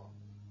still.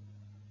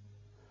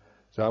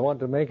 So I want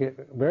to make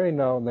it very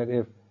known that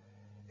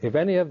if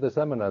any of the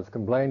samanas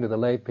complain to the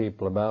lay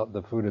people about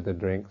the food or the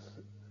drinks,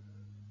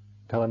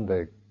 tell them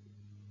to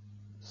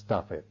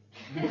stuff it.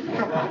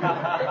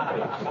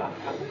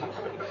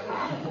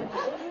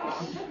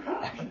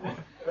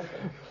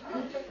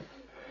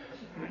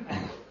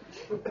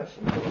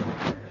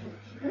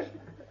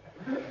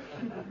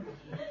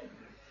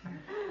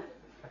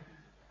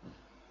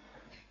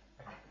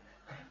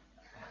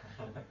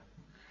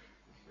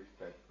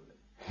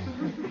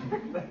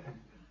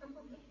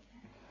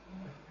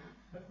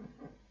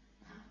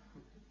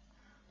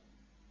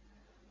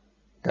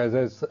 Because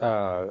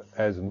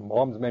as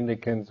alms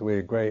mendicants,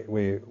 we're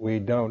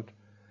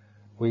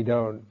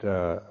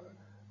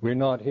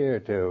not here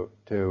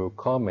to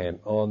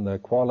comment on the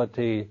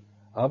quality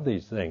of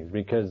these things,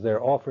 because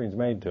they're offerings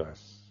made to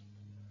us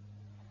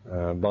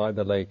by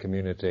the lay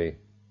community,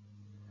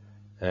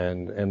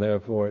 and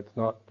therefore it's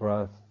not for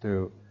us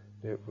to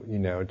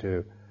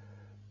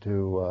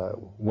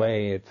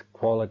weigh its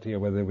quality or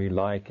whether we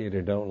like it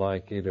or don't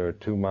like it, or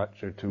too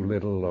much or too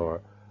little,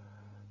 or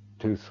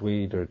too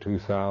sweet or too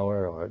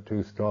sour, or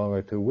too strong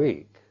or too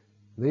weak.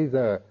 These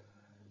are,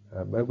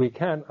 but we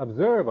can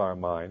observe our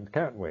mind,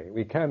 can't we?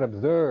 We can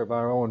observe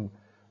our own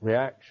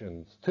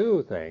reactions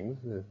to things.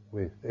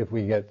 If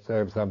we get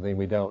served something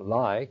we don't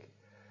like,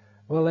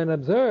 well then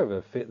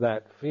observe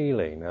that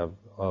feeling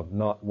of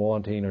not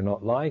wanting or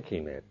not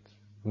liking it.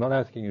 I'm not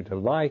asking you to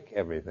like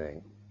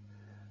everything,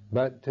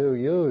 but to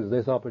use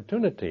this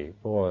opportunity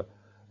for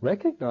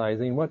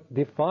recognizing what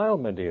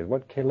defilement is,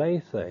 what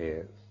kilesa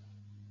is.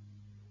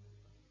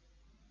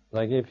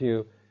 Like if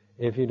the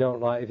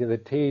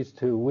tea's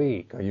too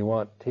weak, or you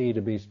want tea to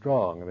be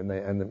strong, and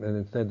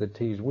instead the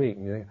tea's weak,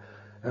 and you think,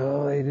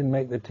 oh, they didn't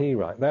make the tea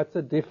right. That's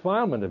a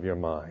defilement of your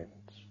mind.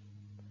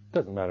 It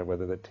doesn't matter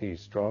whether the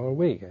tea's strong or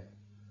weak,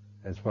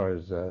 as far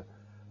as the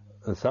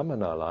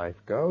samana life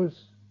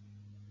goes.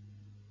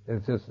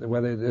 It's just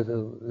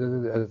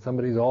whether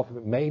somebody's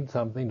made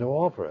something to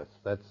offer us.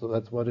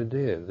 That's what it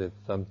is.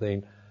 It's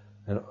something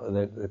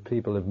that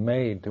people have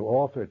made to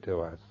offer to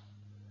us.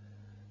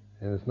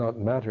 And it's not a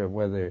matter of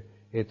whether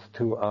it's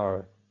to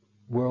our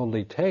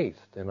worldly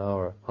taste and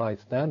our high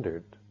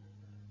standard.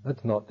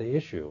 That's not the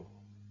issue.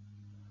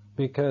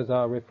 Because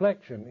our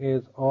reflection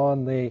is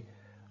on the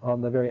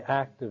very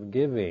act of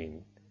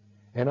giving,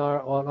 and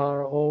on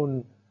our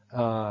own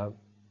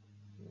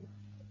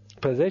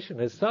position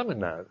as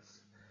samanas.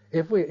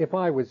 If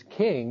I was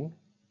king,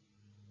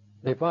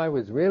 if I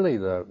was really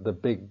the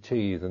big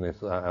cheese in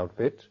this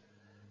outfit,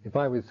 If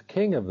I was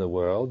king of the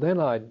world, then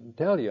I'd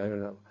tell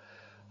you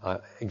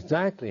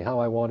exactly how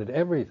I wanted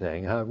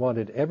everything, how I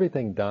wanted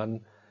everything done,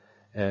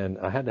 and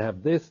I had to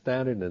have this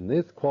standard and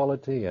this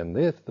quality and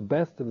this, the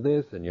best of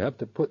this, and you have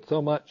to put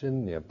so much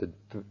in, you have to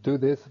do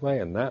this way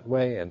and that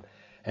way, and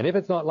if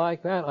it's not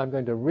like that, I'm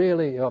going to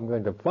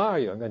fire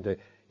you, I'm going to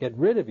get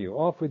rid of you,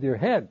 off with your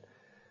head.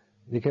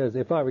 Because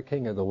if I were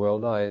king of the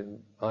world,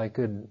 I'd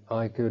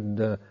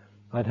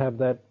have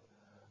that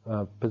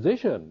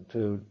position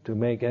to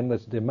make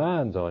endless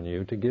demands on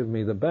you to give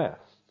me the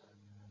best.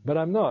 But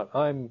I'm not.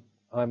 I'm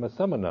a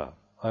samana.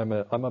 I'm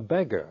a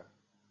beggar.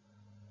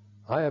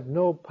 I have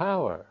no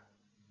power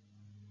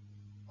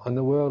on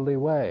the worldly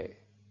way.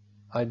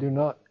 I do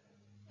not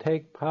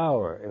take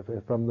power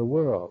from the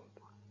world.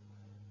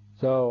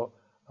 So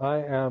I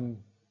am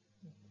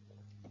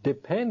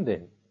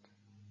dependent.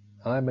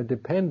 I'm a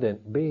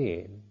dependent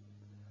being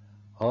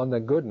on the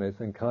goodness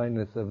and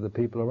kindness of the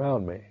people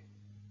around me.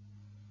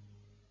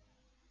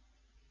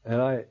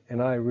 And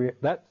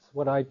that's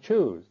what I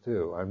choose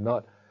too. I'm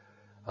not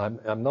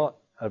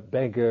a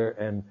beggar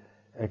and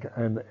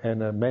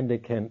a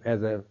mendicant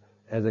as a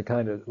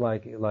kind of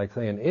like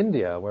say in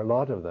India, where a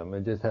lot of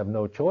them just have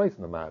no choice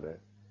in the matter.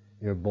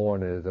 You're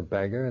born as a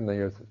beggar, and then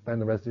you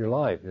spend the rest of your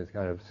life just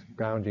kind of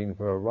scrounging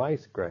for a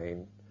rice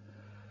grain.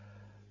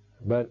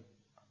 But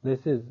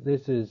this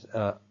is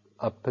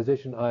a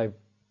position I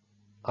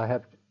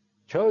have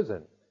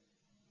chosen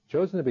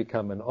to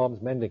become an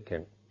alms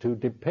mendicant, to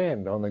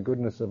depend on the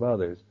goodness of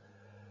others,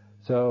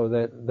 so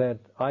that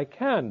I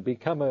can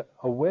become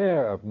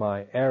aware of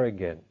my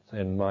arrogance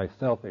and my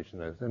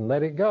selfishness and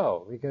let it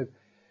go, because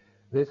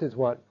this is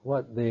what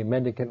the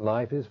mendicant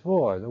life is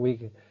for.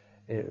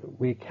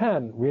 We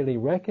can really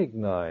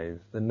recognize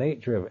the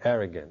nature of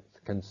arrogance,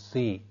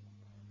 conceit,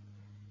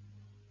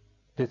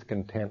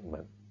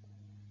 discontentment.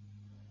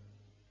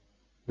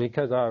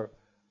 Because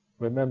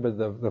remember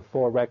the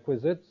four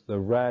requisites, the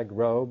rag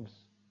robes.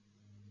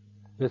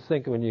 Just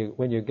think when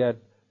you get,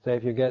 say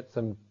if you get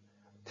some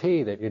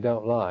tea that you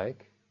don't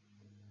like,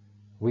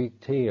 weak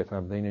tea or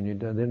something, and you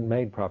didn't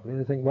made properly,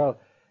 you think, well,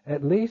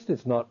 at least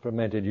it's not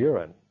fermented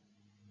urine.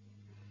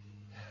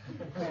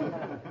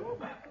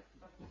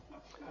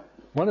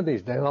 One of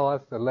these days I'll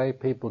ask the lay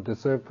people to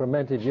serve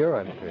fermented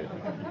urine to you.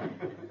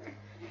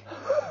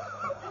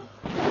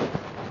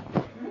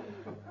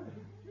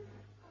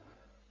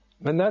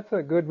 And that's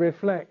a good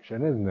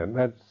reflection, isn't it?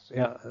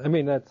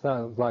 That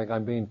sounds like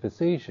I'm being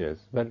facetious,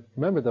 but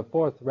remember the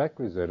fourth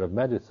requisite of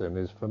medicine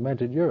is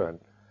fermented urine.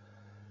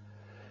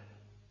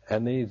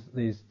 And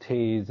these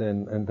teas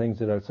and things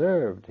that are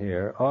served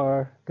here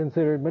are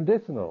considered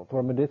medicinal,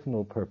 for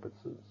medicinal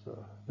purposes.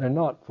 They're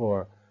not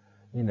for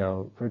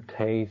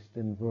taste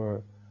and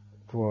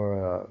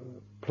for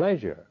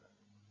pleasure.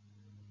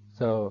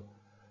 So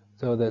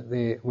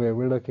that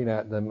we're looking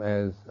at them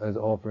as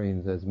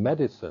offerings, as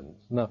medicines.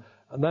 Now,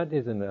 that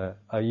isn't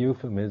a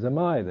euphemism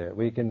either.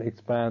 We can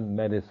expand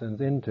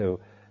medicines into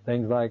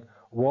things like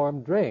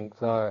warm drinks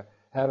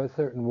have a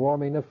certain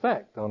warming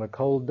effect on a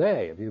cold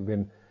day. If you've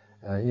been,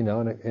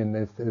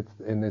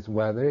 in this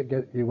weather,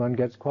 one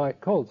gets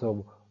quite cold.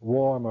 So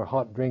warm or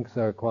hot drinks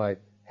are quite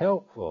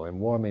helpful in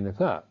warming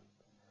us up.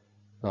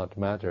 Not a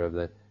matter of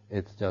that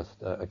it's just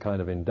a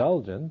kind of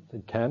indulgence.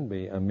 It can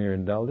be a mere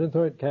indulgence,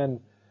 or it can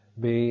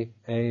be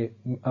a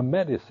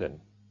medicine.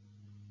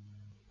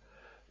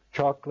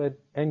 Chocolate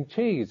and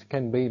cheese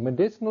can be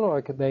medicinal,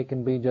 or they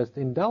can be just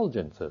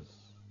indulgences.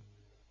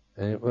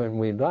 And when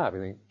we laugh, we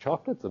think,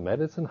 chocolate's a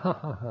medicine? Ha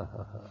ha ha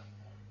ha ha.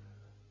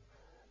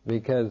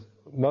 Because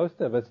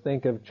most of us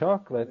think of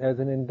chocolate as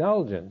an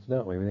indulgence,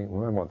 don't we? We think,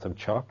 well, I want some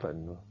chocolate.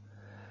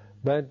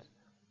 But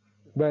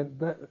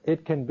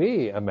it can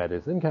be a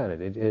medicine, can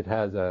it? It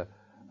has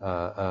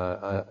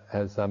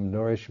has some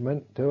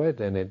nourishment to it,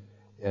 and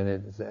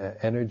it's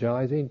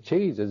energizing.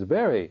 Cheese is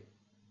very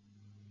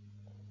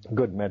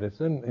good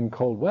medicine in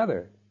cold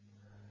weather.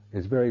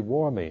 It's very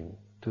warming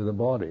to the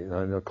body.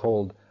 On a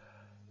cold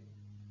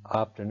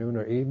afternoon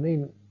or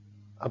evening,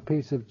 a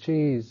piece of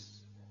cheese,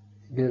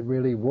 it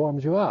really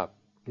warms you up,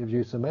 gives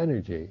you some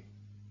energy.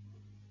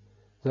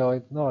 So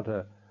it's not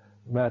a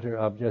matter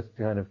of just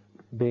kind of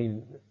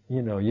being,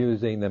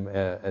 using them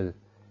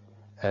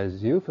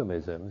as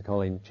euphemisms,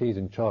 calling cheese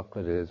and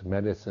chocolate as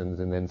medicines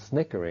and then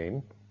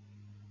snickering,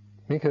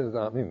 because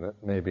that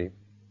may be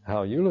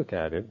how you look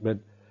at it, but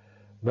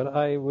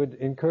I would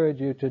encourage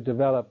you to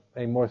develop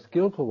a more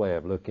skillful way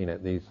of looking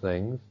at these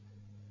things,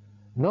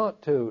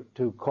 not to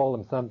call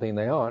them something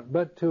they aren't,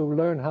 but to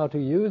learn how to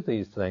use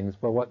these things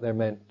for what they're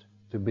meant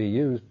to be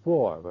used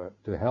for,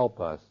 to help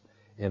us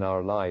in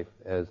our life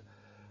as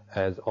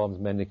alms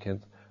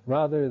mendicants,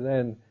 rather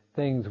than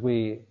things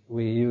we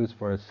use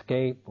for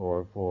escape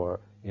or for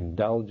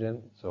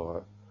indulgence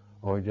or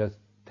just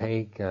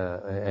take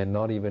and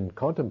not even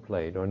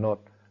contemplate or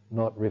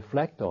not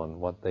reflect on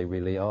what they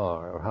really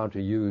are, or how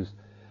to use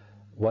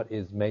what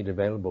is made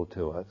available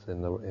to us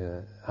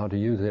and how to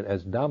use it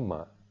as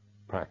Dhamma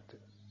practice.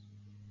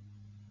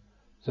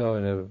 So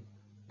when a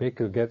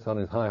bhikkhu gets on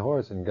his high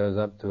horse and goes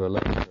up to a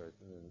lay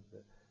person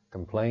and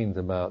complains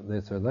about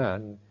this or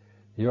that, and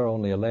you're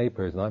only a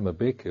layperson, I'm a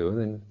bhikkhu,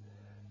 then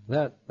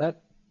that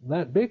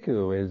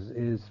bhikkhu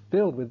is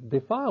filled with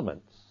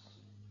defilements.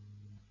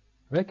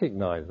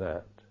 Recognize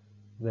that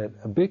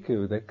a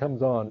bhikkhu that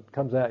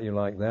comes at you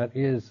like that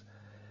is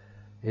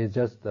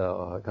just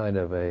a kind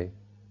of a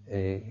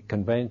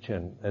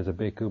convention as a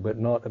bhikkhu, but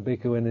not a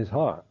bhikkhu in his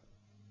heart.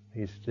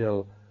 He's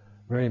still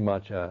very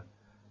much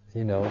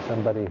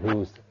somebody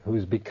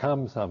who's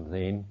become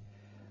something,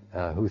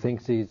 who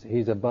thinks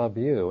he's above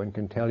you and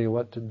can tell you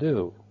what to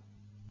do.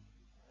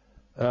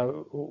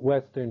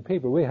 Western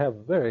people, we have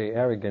very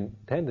arrogant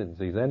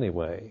tendencies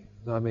anyway.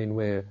 I mean,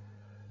 we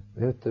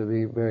have to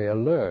be very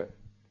alert,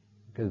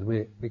 because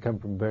we come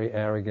from very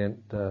arrogant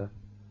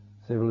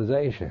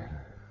civilization.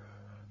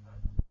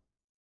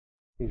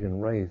 The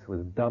Asian race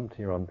was dumped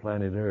here on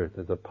planet Earth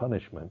as a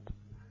punishment,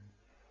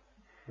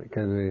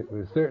 because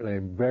we're certainly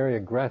very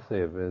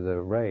aggressive as a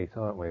race,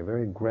 aren't we?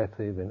 Very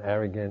aggressive and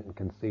arrogant and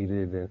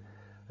conceited,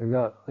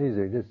 and these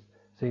just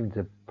seem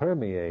to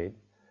permeate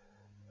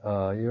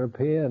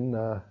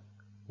European,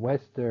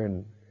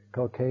 Western,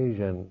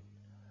 Caucasian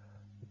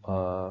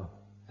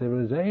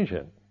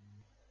civilization.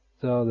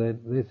 So that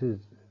this is,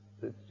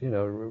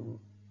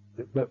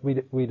 but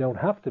we don't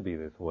have to be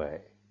this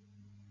way.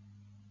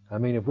 I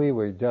mean, if we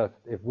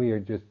are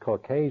just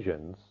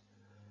Caucasians,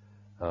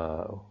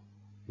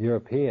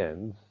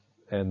 Europeans,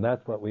 and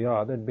that's what we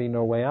are, there'd be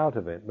no way out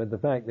of it. But the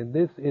fact that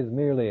this is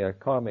merely a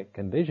karmic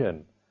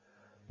condition,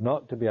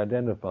 not to be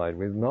identified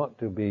with, not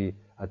to be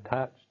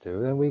attached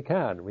to, then we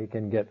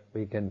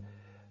can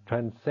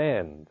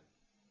transcend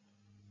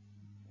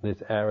this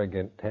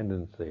arrogant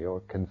tendency or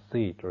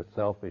conceit or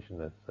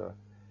selfishness or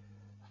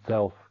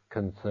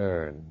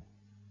self-concern.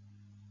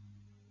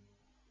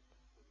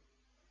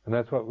 And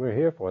that's what we're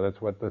here for.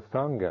 That's what the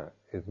Sangha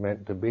is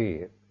meant to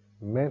be. It's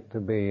meant to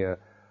be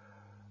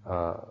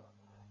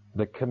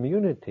the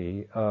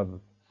community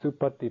of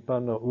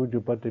Supatipanno,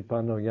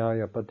 Ujupatipanno,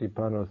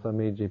 Yayapatipanno,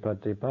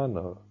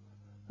 Samijipatipanno,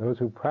 those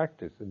who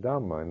practice the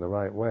Dhamma in the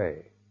right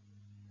way,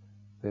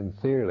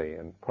 sincerely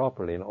and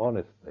properly and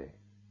honestly.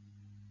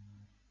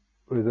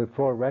 With the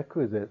four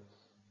requisites,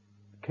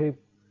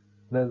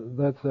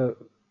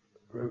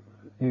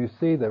 you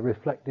see the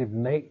reflective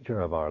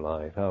nature of our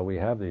life, how we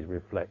have these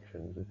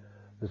reflections.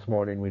 This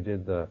morning we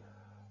did the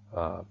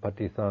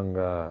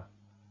Patisanga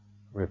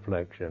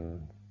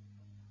reflection,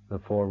 the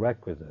four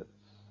requisites.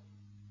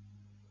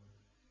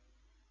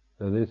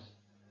 So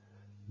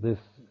this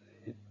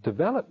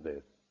develop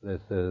this.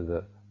 This is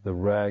the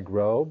rag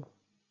robe,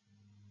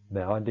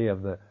 the idea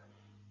of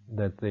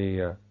that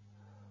the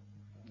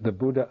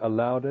Buddha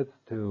allowed us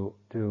to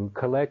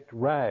collect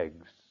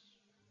rags.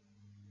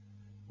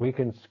 We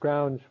can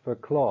scrounge for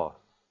cloth.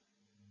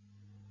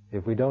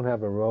 If we don't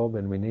have a robe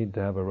and we need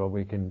to have a robe,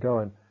 we can go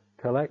and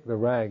collect the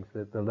rags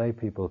that the lay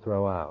people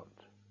throw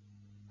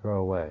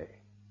away.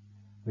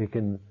 We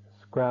can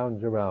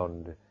scrounge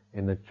around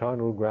in the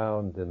charnel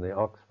grounds, in the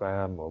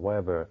Oxfam or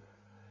wherever,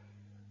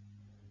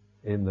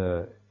 in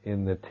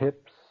the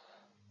tips,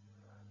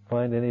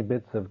 find any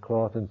bits of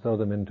cloth and sew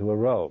them into a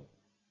robe.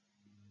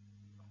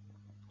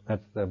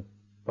 That's the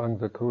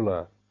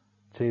Bhangsakula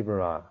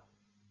Chivara.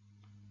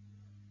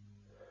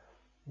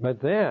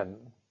 But then,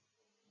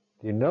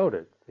 you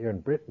notice here in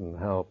Britain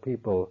how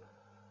people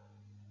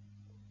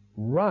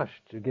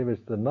rush to give us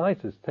the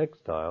nicest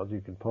textiles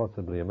you could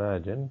possibly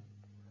imagine.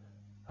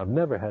 I've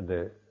never had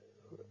to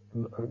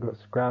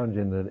scrounge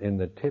in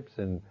the tips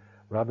and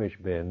rubbish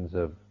bins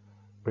of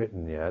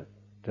Britain yet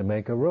to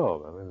make a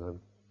robe. I mean, the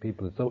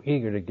people are so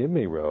eager to give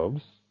me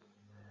robes.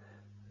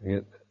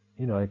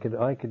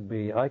 I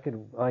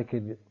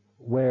could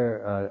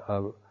wear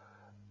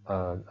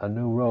a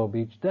new robe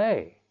each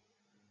day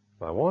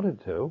if I wanted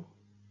to.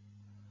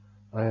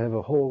 I have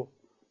a whole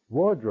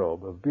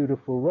wardrobe of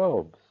beautiful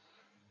robes.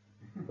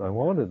 If I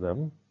wanted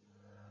them,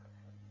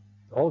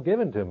 all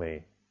given to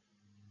me.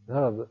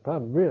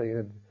 I'm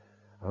really,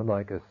 I'd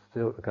like a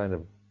silk kind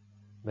of,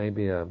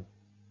 maybe a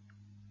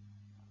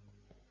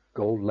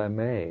gold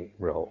lame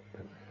robe.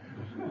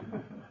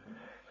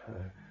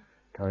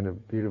 Kind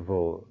of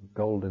beautiful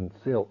golden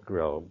silk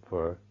robe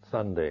for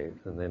Sundays,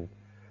 and then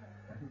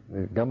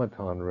the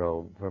Gamaton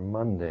robe for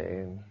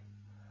Monday, and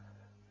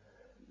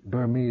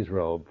Burmese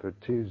robe for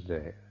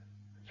Tuesday,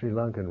 Sri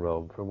Lankan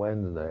robe for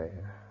Wednesday.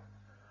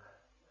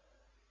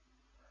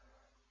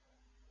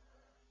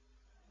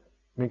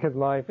 Because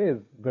life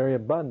is very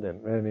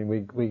abundant. I mean,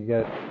 we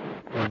get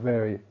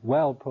very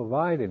well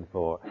provided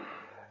for,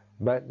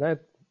 but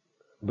that's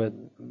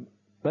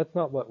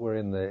not what we're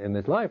in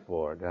this life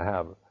for. To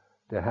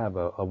have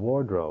a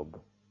wardrobe,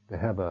 to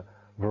have a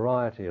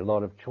variety, a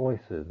lot of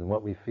choices, and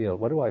what we feel.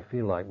 What do I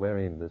feel like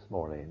wearing this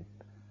morning?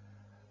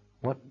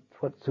 What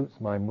suits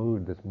my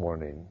mood this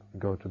morning?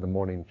 Go to the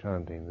morning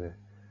chanting,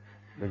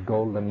 the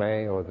gold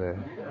lame or the.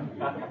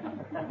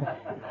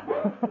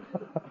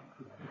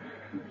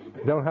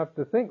 Don't have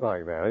to think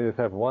like that. I just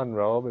have one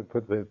robe and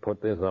put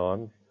this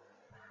on,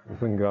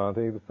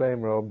 Sangati, the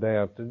same robe day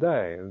after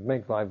day. It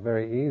makes life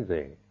very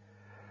easy.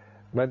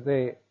 But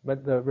the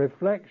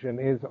reflection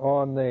is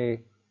on the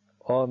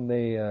on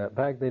the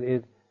fact that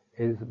it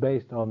is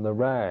based on the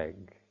rag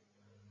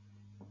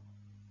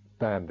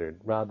standard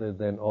rather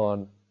than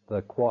on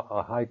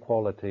a high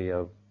quality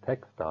of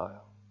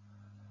textile.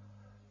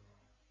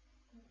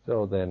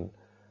 So then,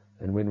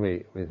 and when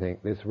we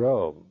think this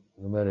robe,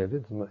 no matter if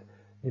it's,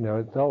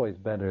 it's always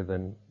better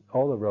than,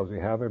 all the robes we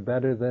have are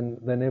better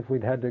than if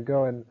we'd had to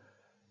go and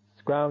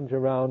scrounge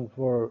around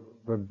for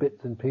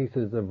bits and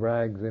pieces of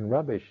rags and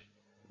rubbish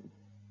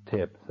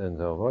tips and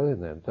so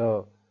forth. And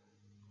so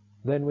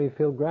then we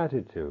feel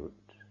gratitude.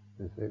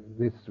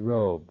 This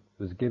robe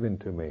was given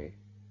to me.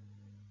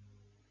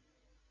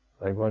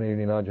 Like one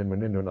evening, Ajahn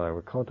Munindra and I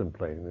were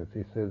contemplating this.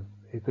 He says,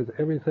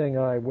 everything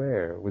I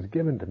wear was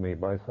given to me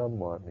by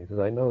someone. He says,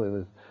 I know that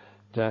this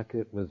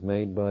jacket was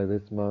made by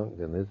this monk,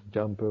 and this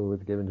jumper was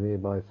given to me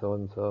by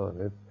so-and-so,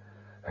 and this...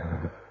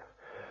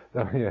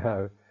 So you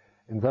have,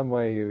 in some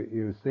way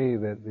you see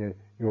that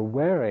you're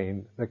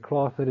wearing the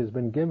cloth that has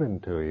been given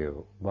to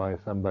you by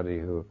somebody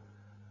who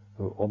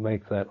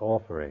makes that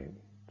offering.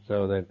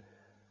 So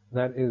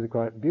that is a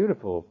quite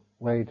beautiful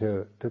way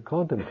to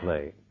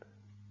contemplate,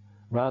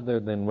 rather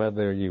than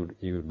whether you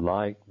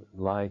like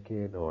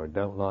it or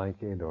don't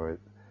like it, or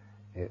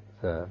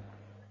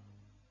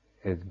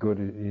it's good.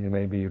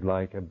 Maybe you'd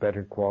like a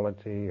better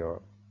quality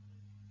or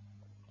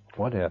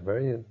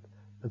whatever.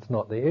 That's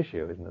not the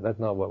issue, isn't it? That's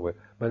not what we're...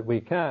 But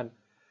we can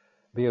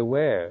be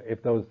aware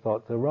if those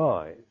thoughts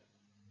arise,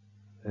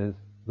 as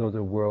those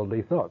are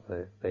worldly thoughts.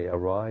 They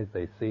arise,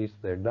 they cease,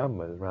 they're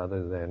dhammas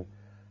rather than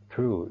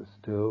truths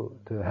to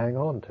hang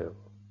on to.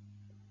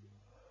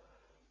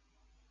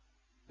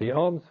 The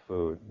alms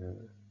food.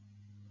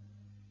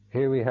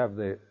 Here we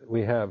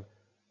have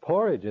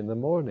porridge in the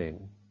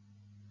morning.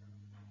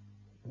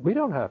 We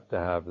don't have to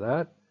have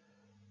that.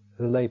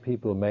 The lay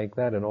people make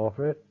that and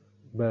offer it,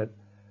 but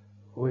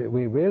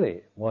we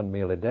really, one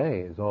meal a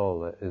day is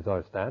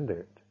our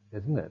standard,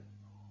 isn't it?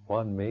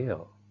 One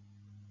meal.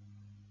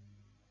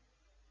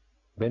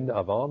 Binda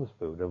of alms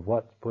food, of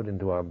what's put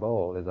into our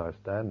bowl, is our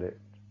standard.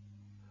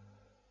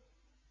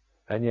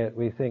 And yet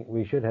we think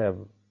we should have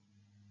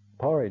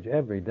porridge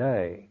every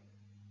day.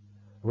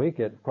 We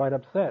get quite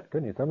upset,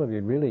 couldn't you? Some of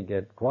you really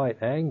get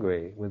quite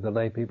angry with the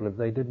lay people if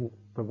they didn't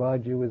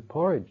provide you with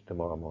porridge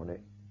tomorrow morning.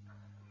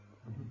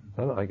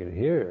 I could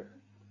hear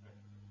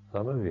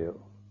some of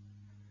you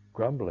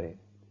grumbling,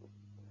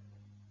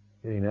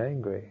 getting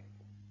angry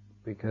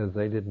because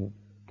they didn't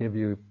give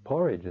you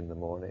porridge in the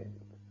morning.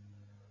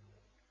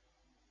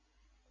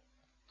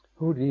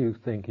 Who do you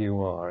think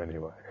you are,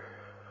 anyway?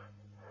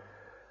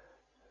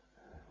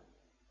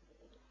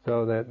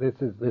 So that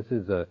this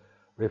is a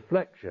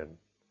reflection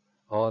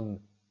on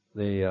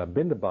the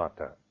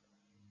bindabata,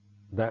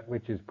 that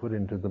which is put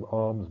into the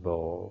alms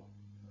bowl.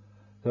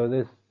 So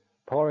this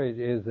porridge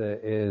is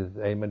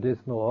a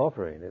medicinal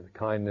offering. It's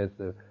kindness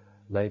of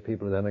lay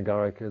people, the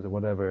anagarikas or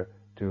whatever,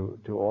 to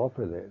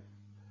offer this.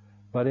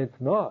 But it's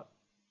not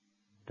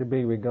to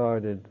be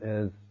regarded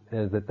as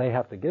that they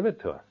have to give it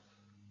to us.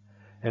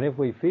 And if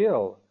we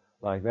feel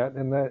like that,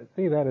 then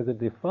see that as a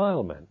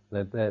defilement,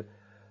 that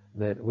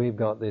we've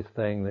got this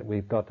thing, that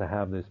we've got to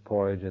have this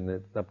porridge, and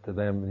it's up to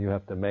them, and you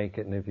have to make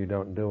it, and if you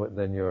don't do it,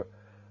 then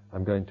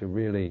I'm going to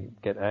really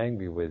get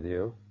angry with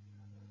you.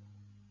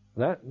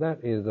 That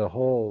is a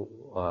whole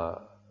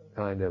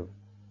kind of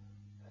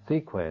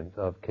sequence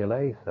of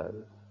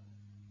kilesas,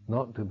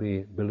 not to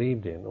be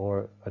believed in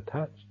or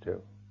attached to.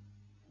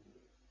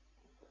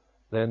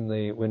 Then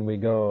when we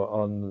go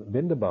on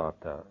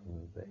bindabata,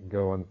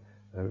 go and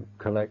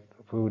collect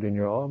food in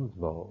your alms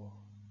bowl,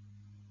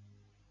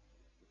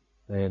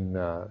 then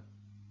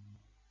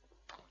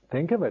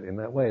think of it in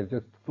that way. It's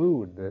just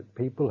food that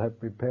people have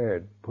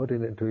prepared, put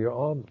it into your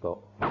alms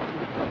bowl.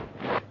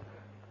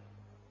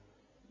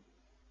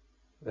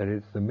 That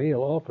it's the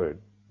meal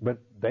offered. But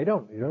you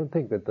don't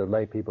think that the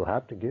lay people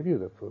have to give you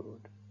the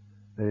food.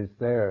 That it's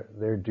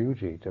their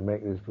duty to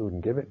make this food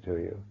and give it to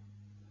you.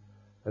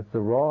 That's the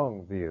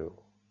wrong view.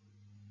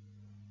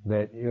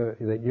 That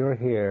you're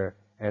here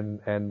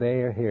and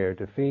they are here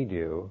to feed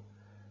you.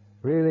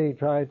 Really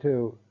try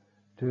to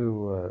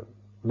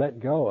let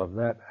go of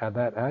that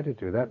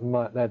attitude.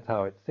 That's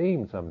how it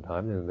seems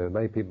sometimes. And the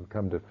lay people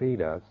come to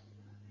feed us.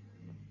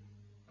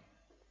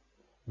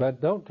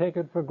 But don't take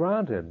it for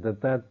granted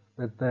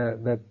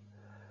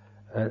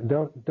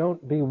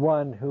don't be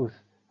one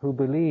who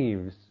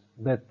believes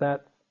that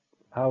that's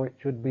how it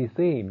should be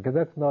seen, because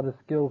that's not a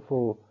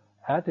skillful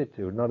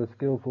attitude, not a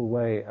skillful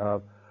way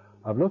of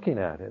looking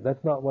at it.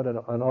 That's not what an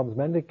alms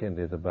mendicant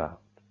is about.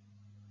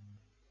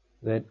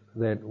 That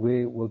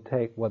we will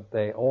take what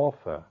they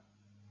offer.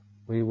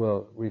 We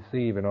will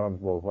receive in alms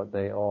bowl what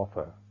they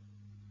offer,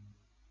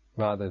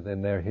 rather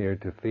than they're here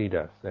to feed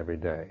us every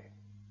day.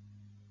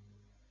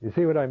 You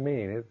see what I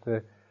mean? It's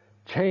a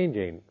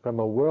changing from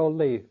a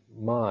worldly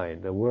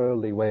mind, a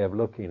worldly way of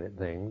looking at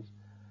things.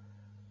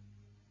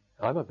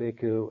 I'm a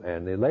bhikkhu,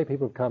 and the lay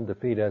people come to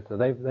feed us, so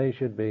they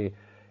should be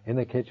in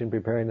the kitchen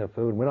preparing the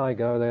food. When I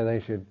go there,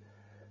 they should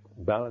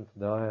balance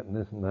diet and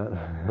this and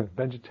that,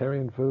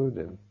 vegetarian food,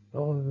 and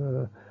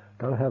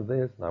gotta have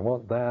this, and I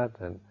want that,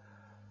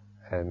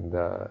 And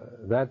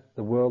that's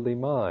the worldly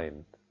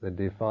mind, the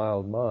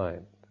defiled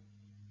mind.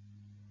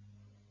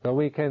 So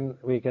we can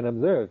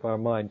observe if our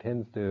mind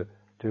tends to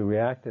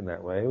react in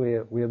that way.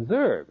 We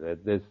observe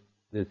that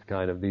this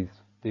kind of these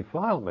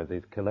defilements,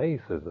 these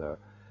kilesas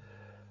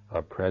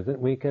are present.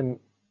 We can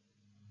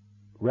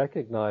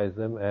recognize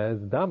them as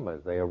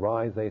dhammas. They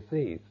arise, they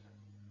cease.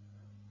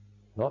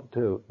 Not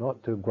to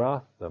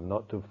grasp them,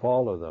 not to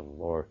follow them,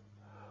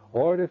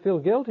 or to feel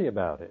guilty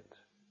about it,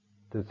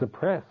 to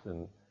suppress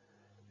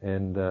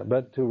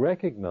but to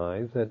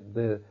recognize that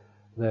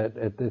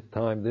at this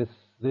time this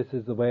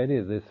is the way it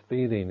is. This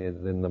feeling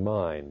is in the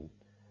mind,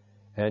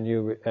 and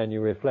you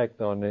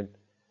reflect on it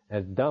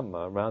as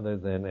Dhamma rather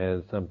than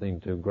as something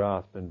to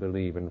grasp and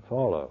believe and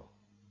follow,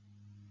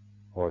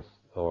 or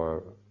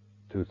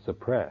to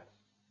suppress.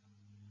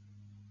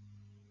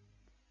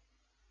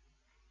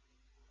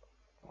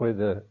 With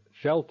the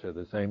shelter,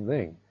 the same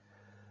thing.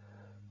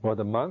 For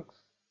the monks,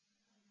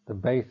 the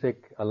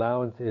basic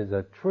allowance is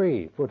a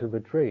tree, foot of a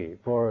tree.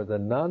 For the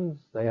nuns,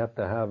 they have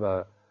to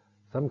have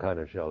some kind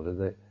of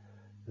shelter.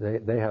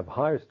 They have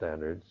higher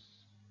standards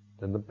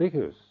than the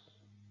bhikkhus.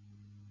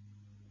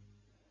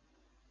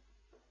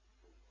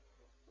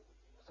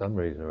 For some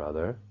reason or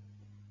other,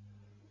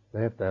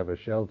 they have to have a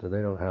shelter.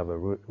 They don't have a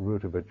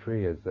root of a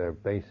tree as their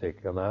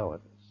basic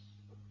allowance.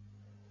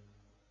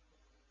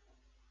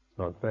 It's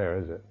not fair,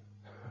 is it?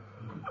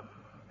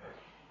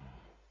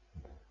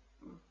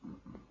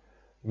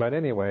 But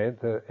anyway,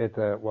 it's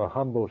a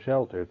humble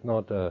shelter. It's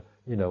not a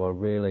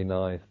really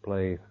nice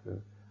place,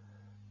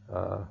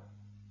 but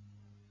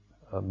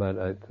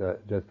it's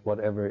just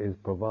whatever is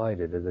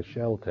provided as a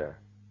shelter.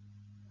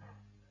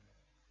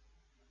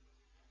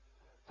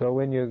 So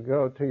when you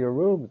go to your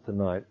rooms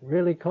tonight,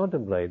 really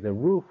contemplate the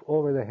roof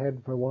over the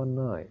head for one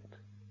night.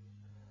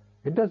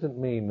 It doesn't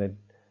mean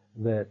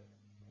that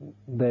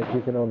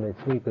you can only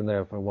sleep in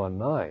there for one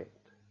night,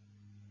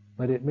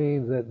 but it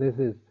means that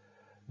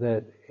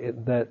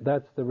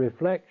that's the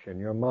reflection.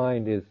 Your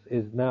mind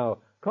is now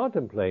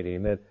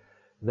contemplating that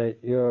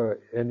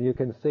and you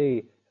can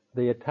see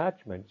the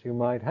attachments you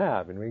might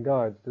have in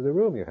regards to the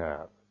room you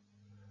have.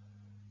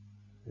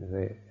 You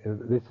say,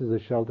 this is a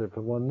shelter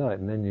for one night,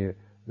 and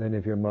then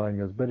if your mind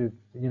goes, but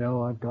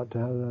I've got to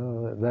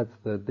have, that's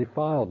the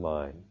defiled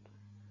mind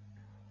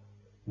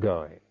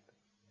going.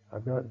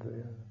 I've got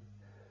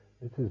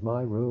this is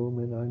my room,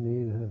 and I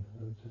need.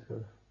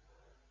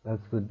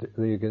 That's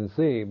you can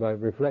see by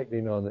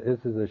reflecting on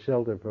this is a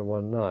shelter for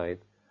one night.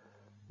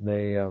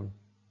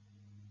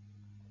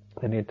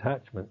 Any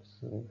attachments,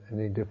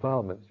 any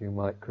defilements you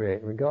might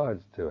create in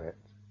regards to it.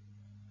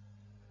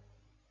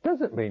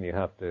 Doesn't mean you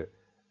have to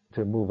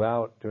move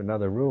out to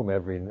another room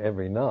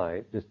every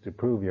night just to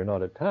prove you're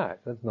not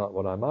attached. That's not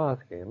what I'm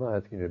asking. I'm not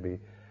asking you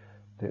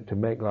to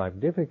make life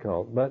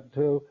difficult, but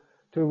to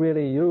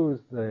really use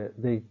the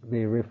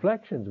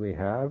reflections we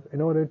have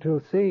in order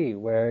to see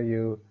where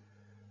you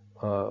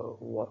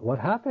what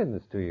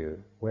happens to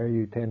you, where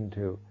you tend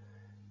to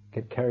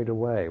get carried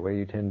away, where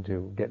you tend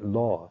to get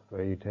lost,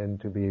 where you tend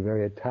to be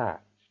very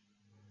attached.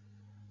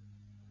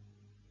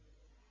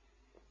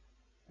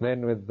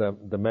 Then with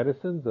the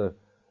medicines,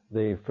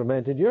 the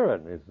fermented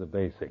urine is the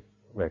basic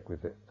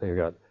requisite. So you've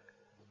got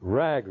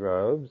rag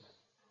robes,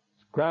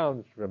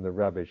 scrounged from the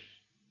rubbish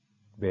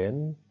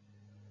bin,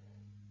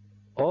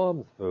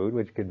 alms food,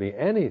 which could be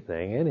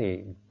anything,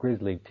 any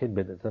grisly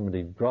tidbit that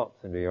somebody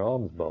drops into your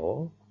alms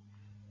bowl,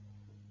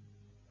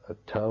 a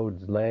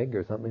toad's leg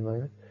or something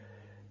like that.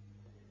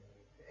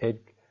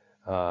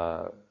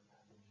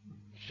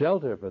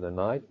 Shelter for the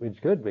night,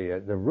 which could be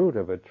at the root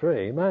of a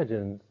tree.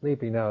 Imagine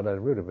sleeping out at the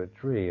root of a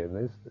tree in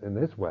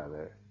this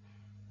weather.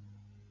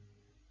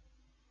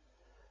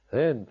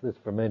 Then this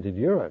fermented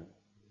urine.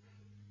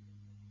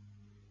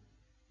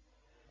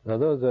 Now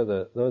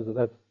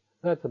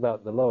that's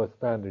about the lowest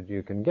standard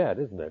you can get,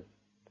 isn't it?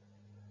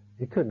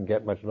 You couldn't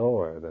get much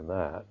lower than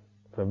that.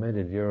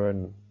 Fermented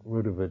urine,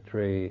 root of a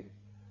tree,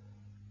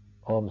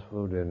 alms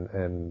food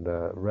and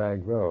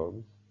rag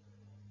robes.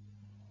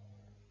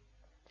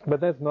 But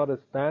that's not a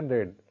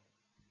standard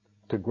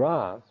to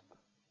grasp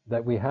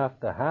that we have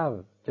to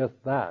have just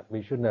that.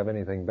 We shouldn't have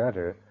anything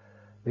better,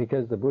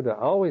 because the Buddha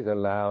always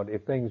allowed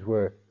if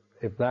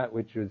that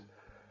which was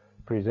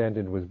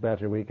presented was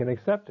better, we can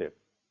accept it.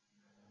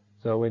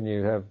 So when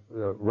you have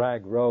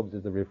rag robes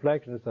as a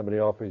reflection, if somebody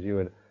offers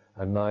you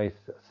a nice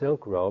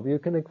silk robe, you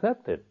can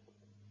accept it.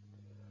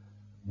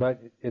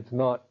 But it's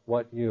not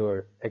what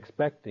you're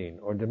expecting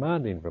or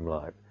demanding from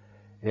life.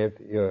 If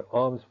your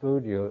alms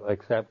food, you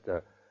accept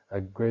a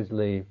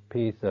grisly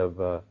piece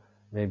of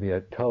maybe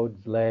a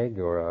toad's leg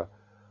or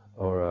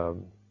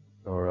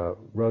a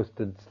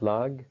roasted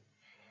slug.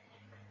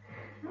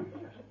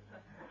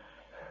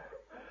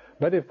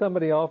 But if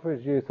somebody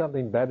offers you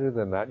something better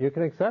than that, you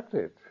can accept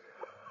it.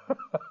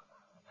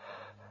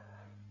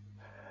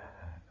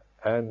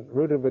 And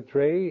root of a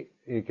tree,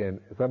 if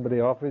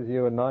somebody offers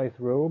you a nice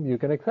room, you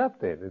can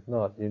accept it.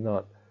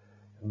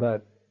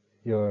 But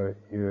you're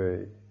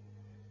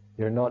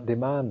not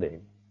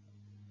demanding.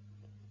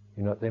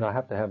 You're not saying I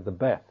have to have the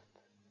best.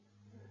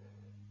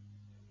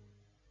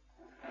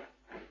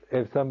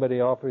 if somebody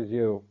offers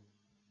you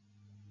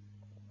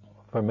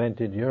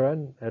fermented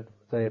urine at,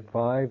 say, at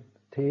 5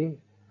 tea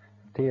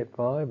at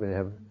 5,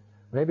 and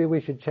maybe we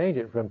should change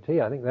it from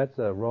tea. I think that's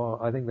wrong.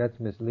 I think that's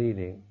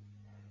misleading.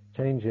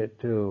 Change it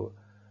to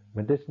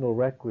medicinal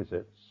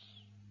requisites,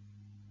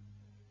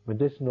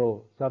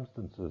 medicinal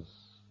substances.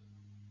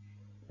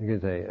 You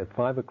can say at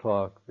 5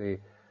 o'clock the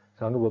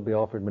Sangha will be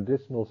offered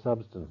medicinal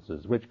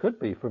substances, which could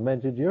be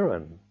fermented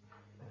urine.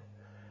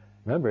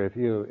 Remember, if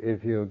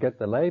you get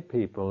the lay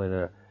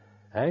people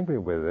angry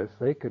with us,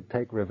 they could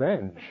take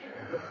revenge.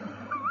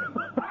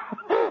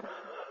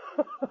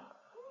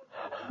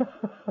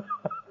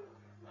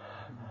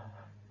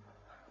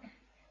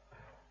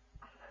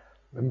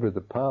 Remember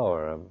the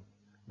power of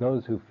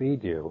those who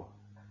feed you.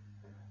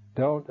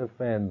 Don't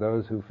offend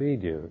those who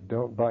feed you.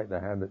 Don't bite the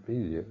hand that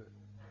feeds you.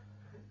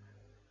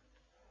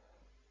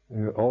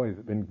 I've always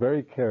been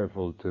very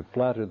careful to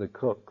flatter the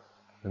cooks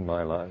in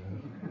my life.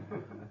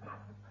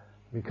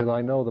 Because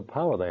I know the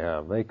power they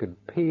have. They could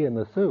pee in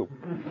the soup.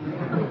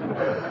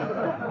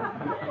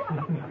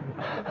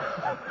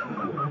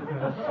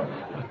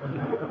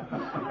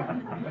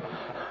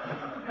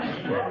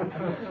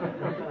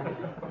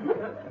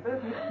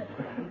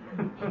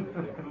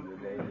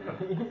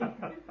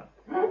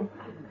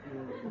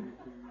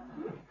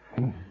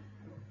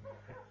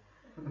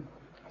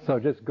 So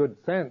just good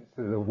sense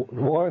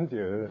warns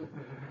you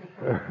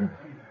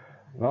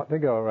not to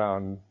go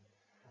around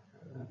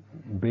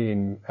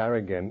being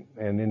arrogant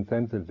and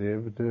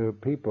insensitive to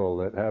people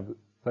that have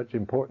such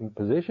important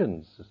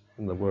positions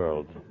in the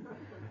world.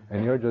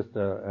 And you're just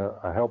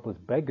a helpless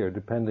beggar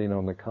depending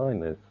on the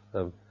kindness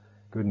of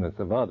goodness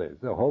of others.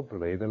 So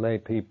hopefully the lay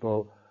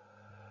people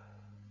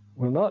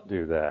will not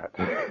do that.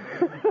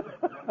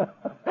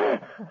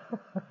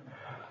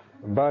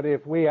 But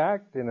if we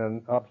act in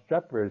an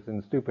obstreperous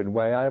and stupid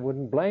way, I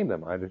wouldn't blame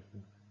them.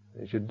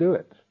 They should do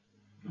it.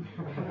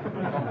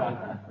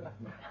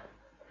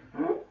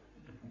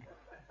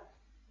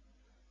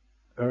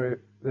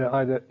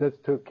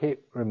 Just to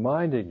keep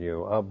reminding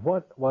you of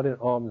what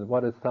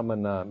a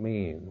samana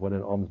means, what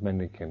an alms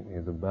mendicant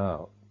is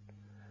about.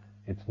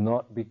 It's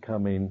not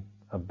becoming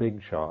a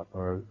big shot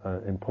or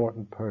an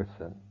important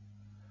person.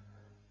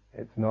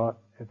 It's not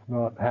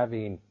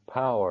having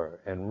power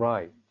and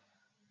rights.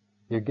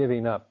 You're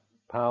giving up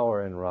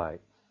power and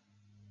rights.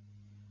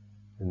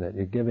 And that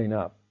you're giving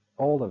up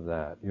all of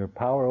that. Your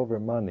power over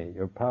money,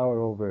 your power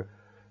over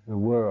the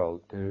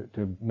world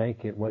to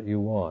make it what you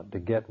want, to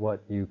get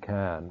what you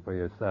can for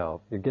yourself.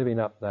 You're giving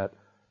up that,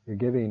 you're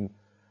giving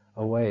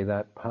away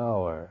that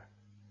power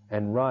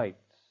and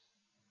rights,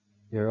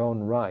 your own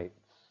rights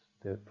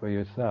for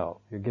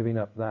yourself. You're giving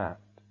up that.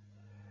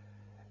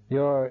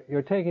 You're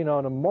taking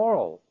on a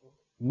moral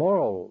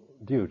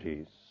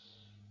duties.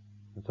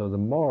 And so the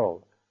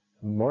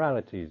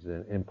morality is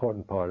an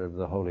important part of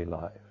the holy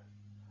life.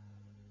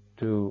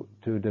 To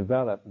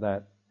develop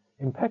that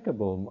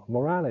impeccable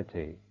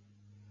morality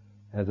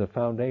as a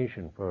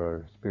foundation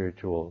for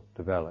spiritual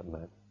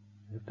development.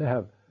 You have to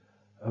have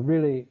a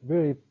really,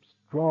 really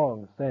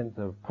strong sense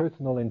of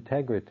personal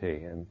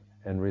integrity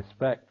and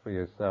respect for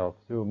yourself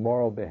through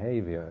moral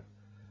behavior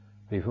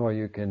before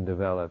you can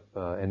develop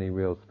any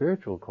real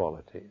spiritual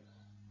qualities.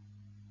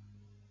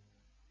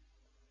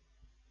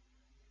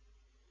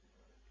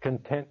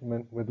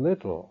 Contentment with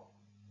little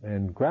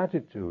and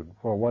gratitude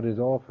for what is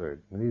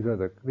offered. These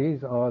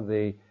are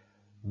the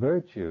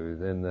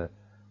virtues and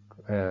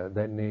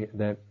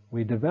that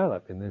we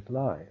develop in this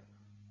life.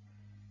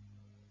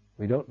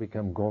 We don't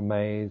become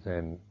gourmets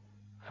and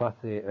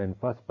fussy and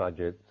fuss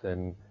budgets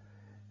and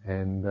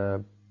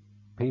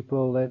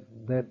people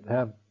that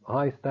have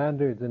high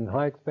standards and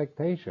high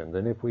expectations.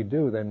 And if we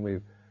do, then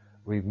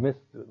we've missed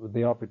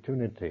the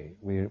opportunity.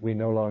 We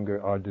no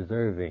longer are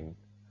deserving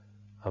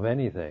of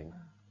anything.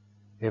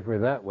 If we're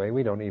that way,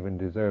 we don't even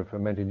deserve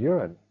fermented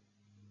urine.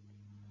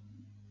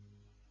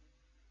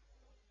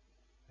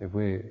 If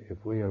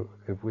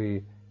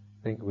we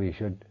think we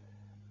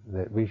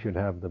should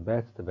have the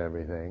best of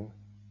everything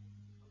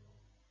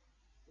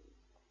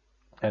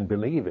and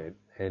believe it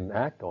and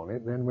act on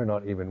it, then we're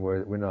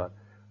not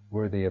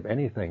worthy of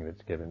anything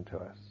that's given to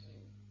us.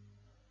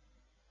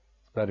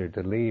 It's better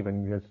to leave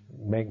and just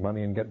make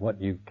money and get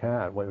what you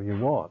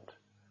want.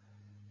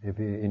 If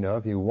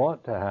you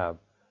want to have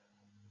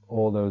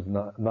all those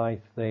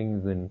nice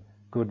things and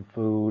good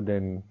food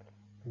and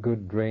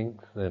good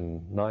drinks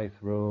and nice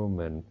room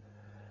and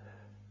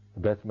the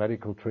best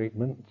medical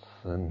treatments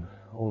and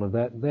all of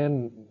that,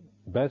 then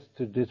best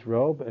to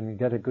disrobe and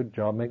get a good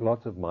job, make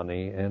lots of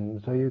money,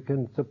 and so you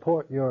can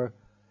support your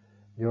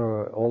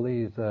all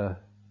these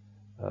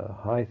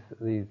high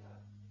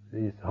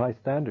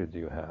standards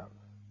you have.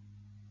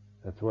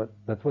 That's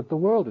what the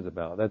world is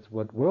about. That's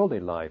what worldly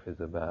life is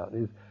about.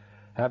 Is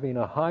having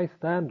a high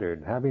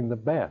standard, having the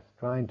best,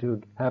 trying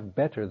to have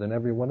better than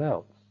everyone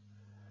else,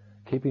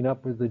 keeping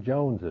up with the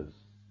Joneses.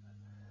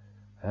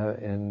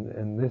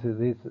 And this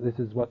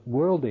is what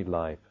worldly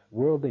life,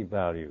 worldly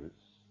values.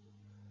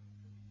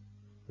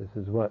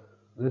 But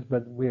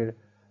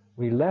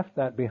we left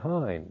that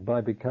behind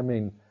by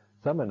becoming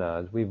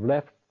samanas, we've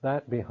left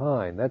that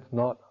behind. That's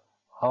not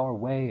our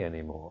way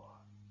anymore.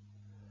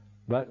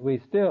 But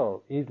we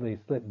still easily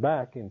slip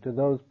back into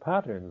those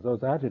patterns,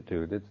 those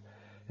attitudes.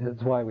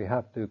 It's why we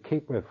have to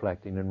keep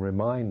reflecting and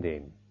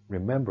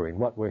remembering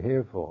what we're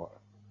here for.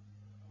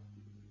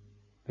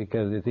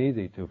 Because it's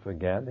easy to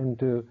forget and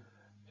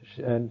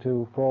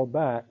to fall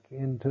back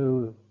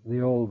into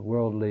the old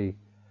worldly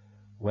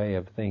way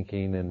of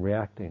thinking and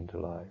reacting to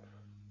life.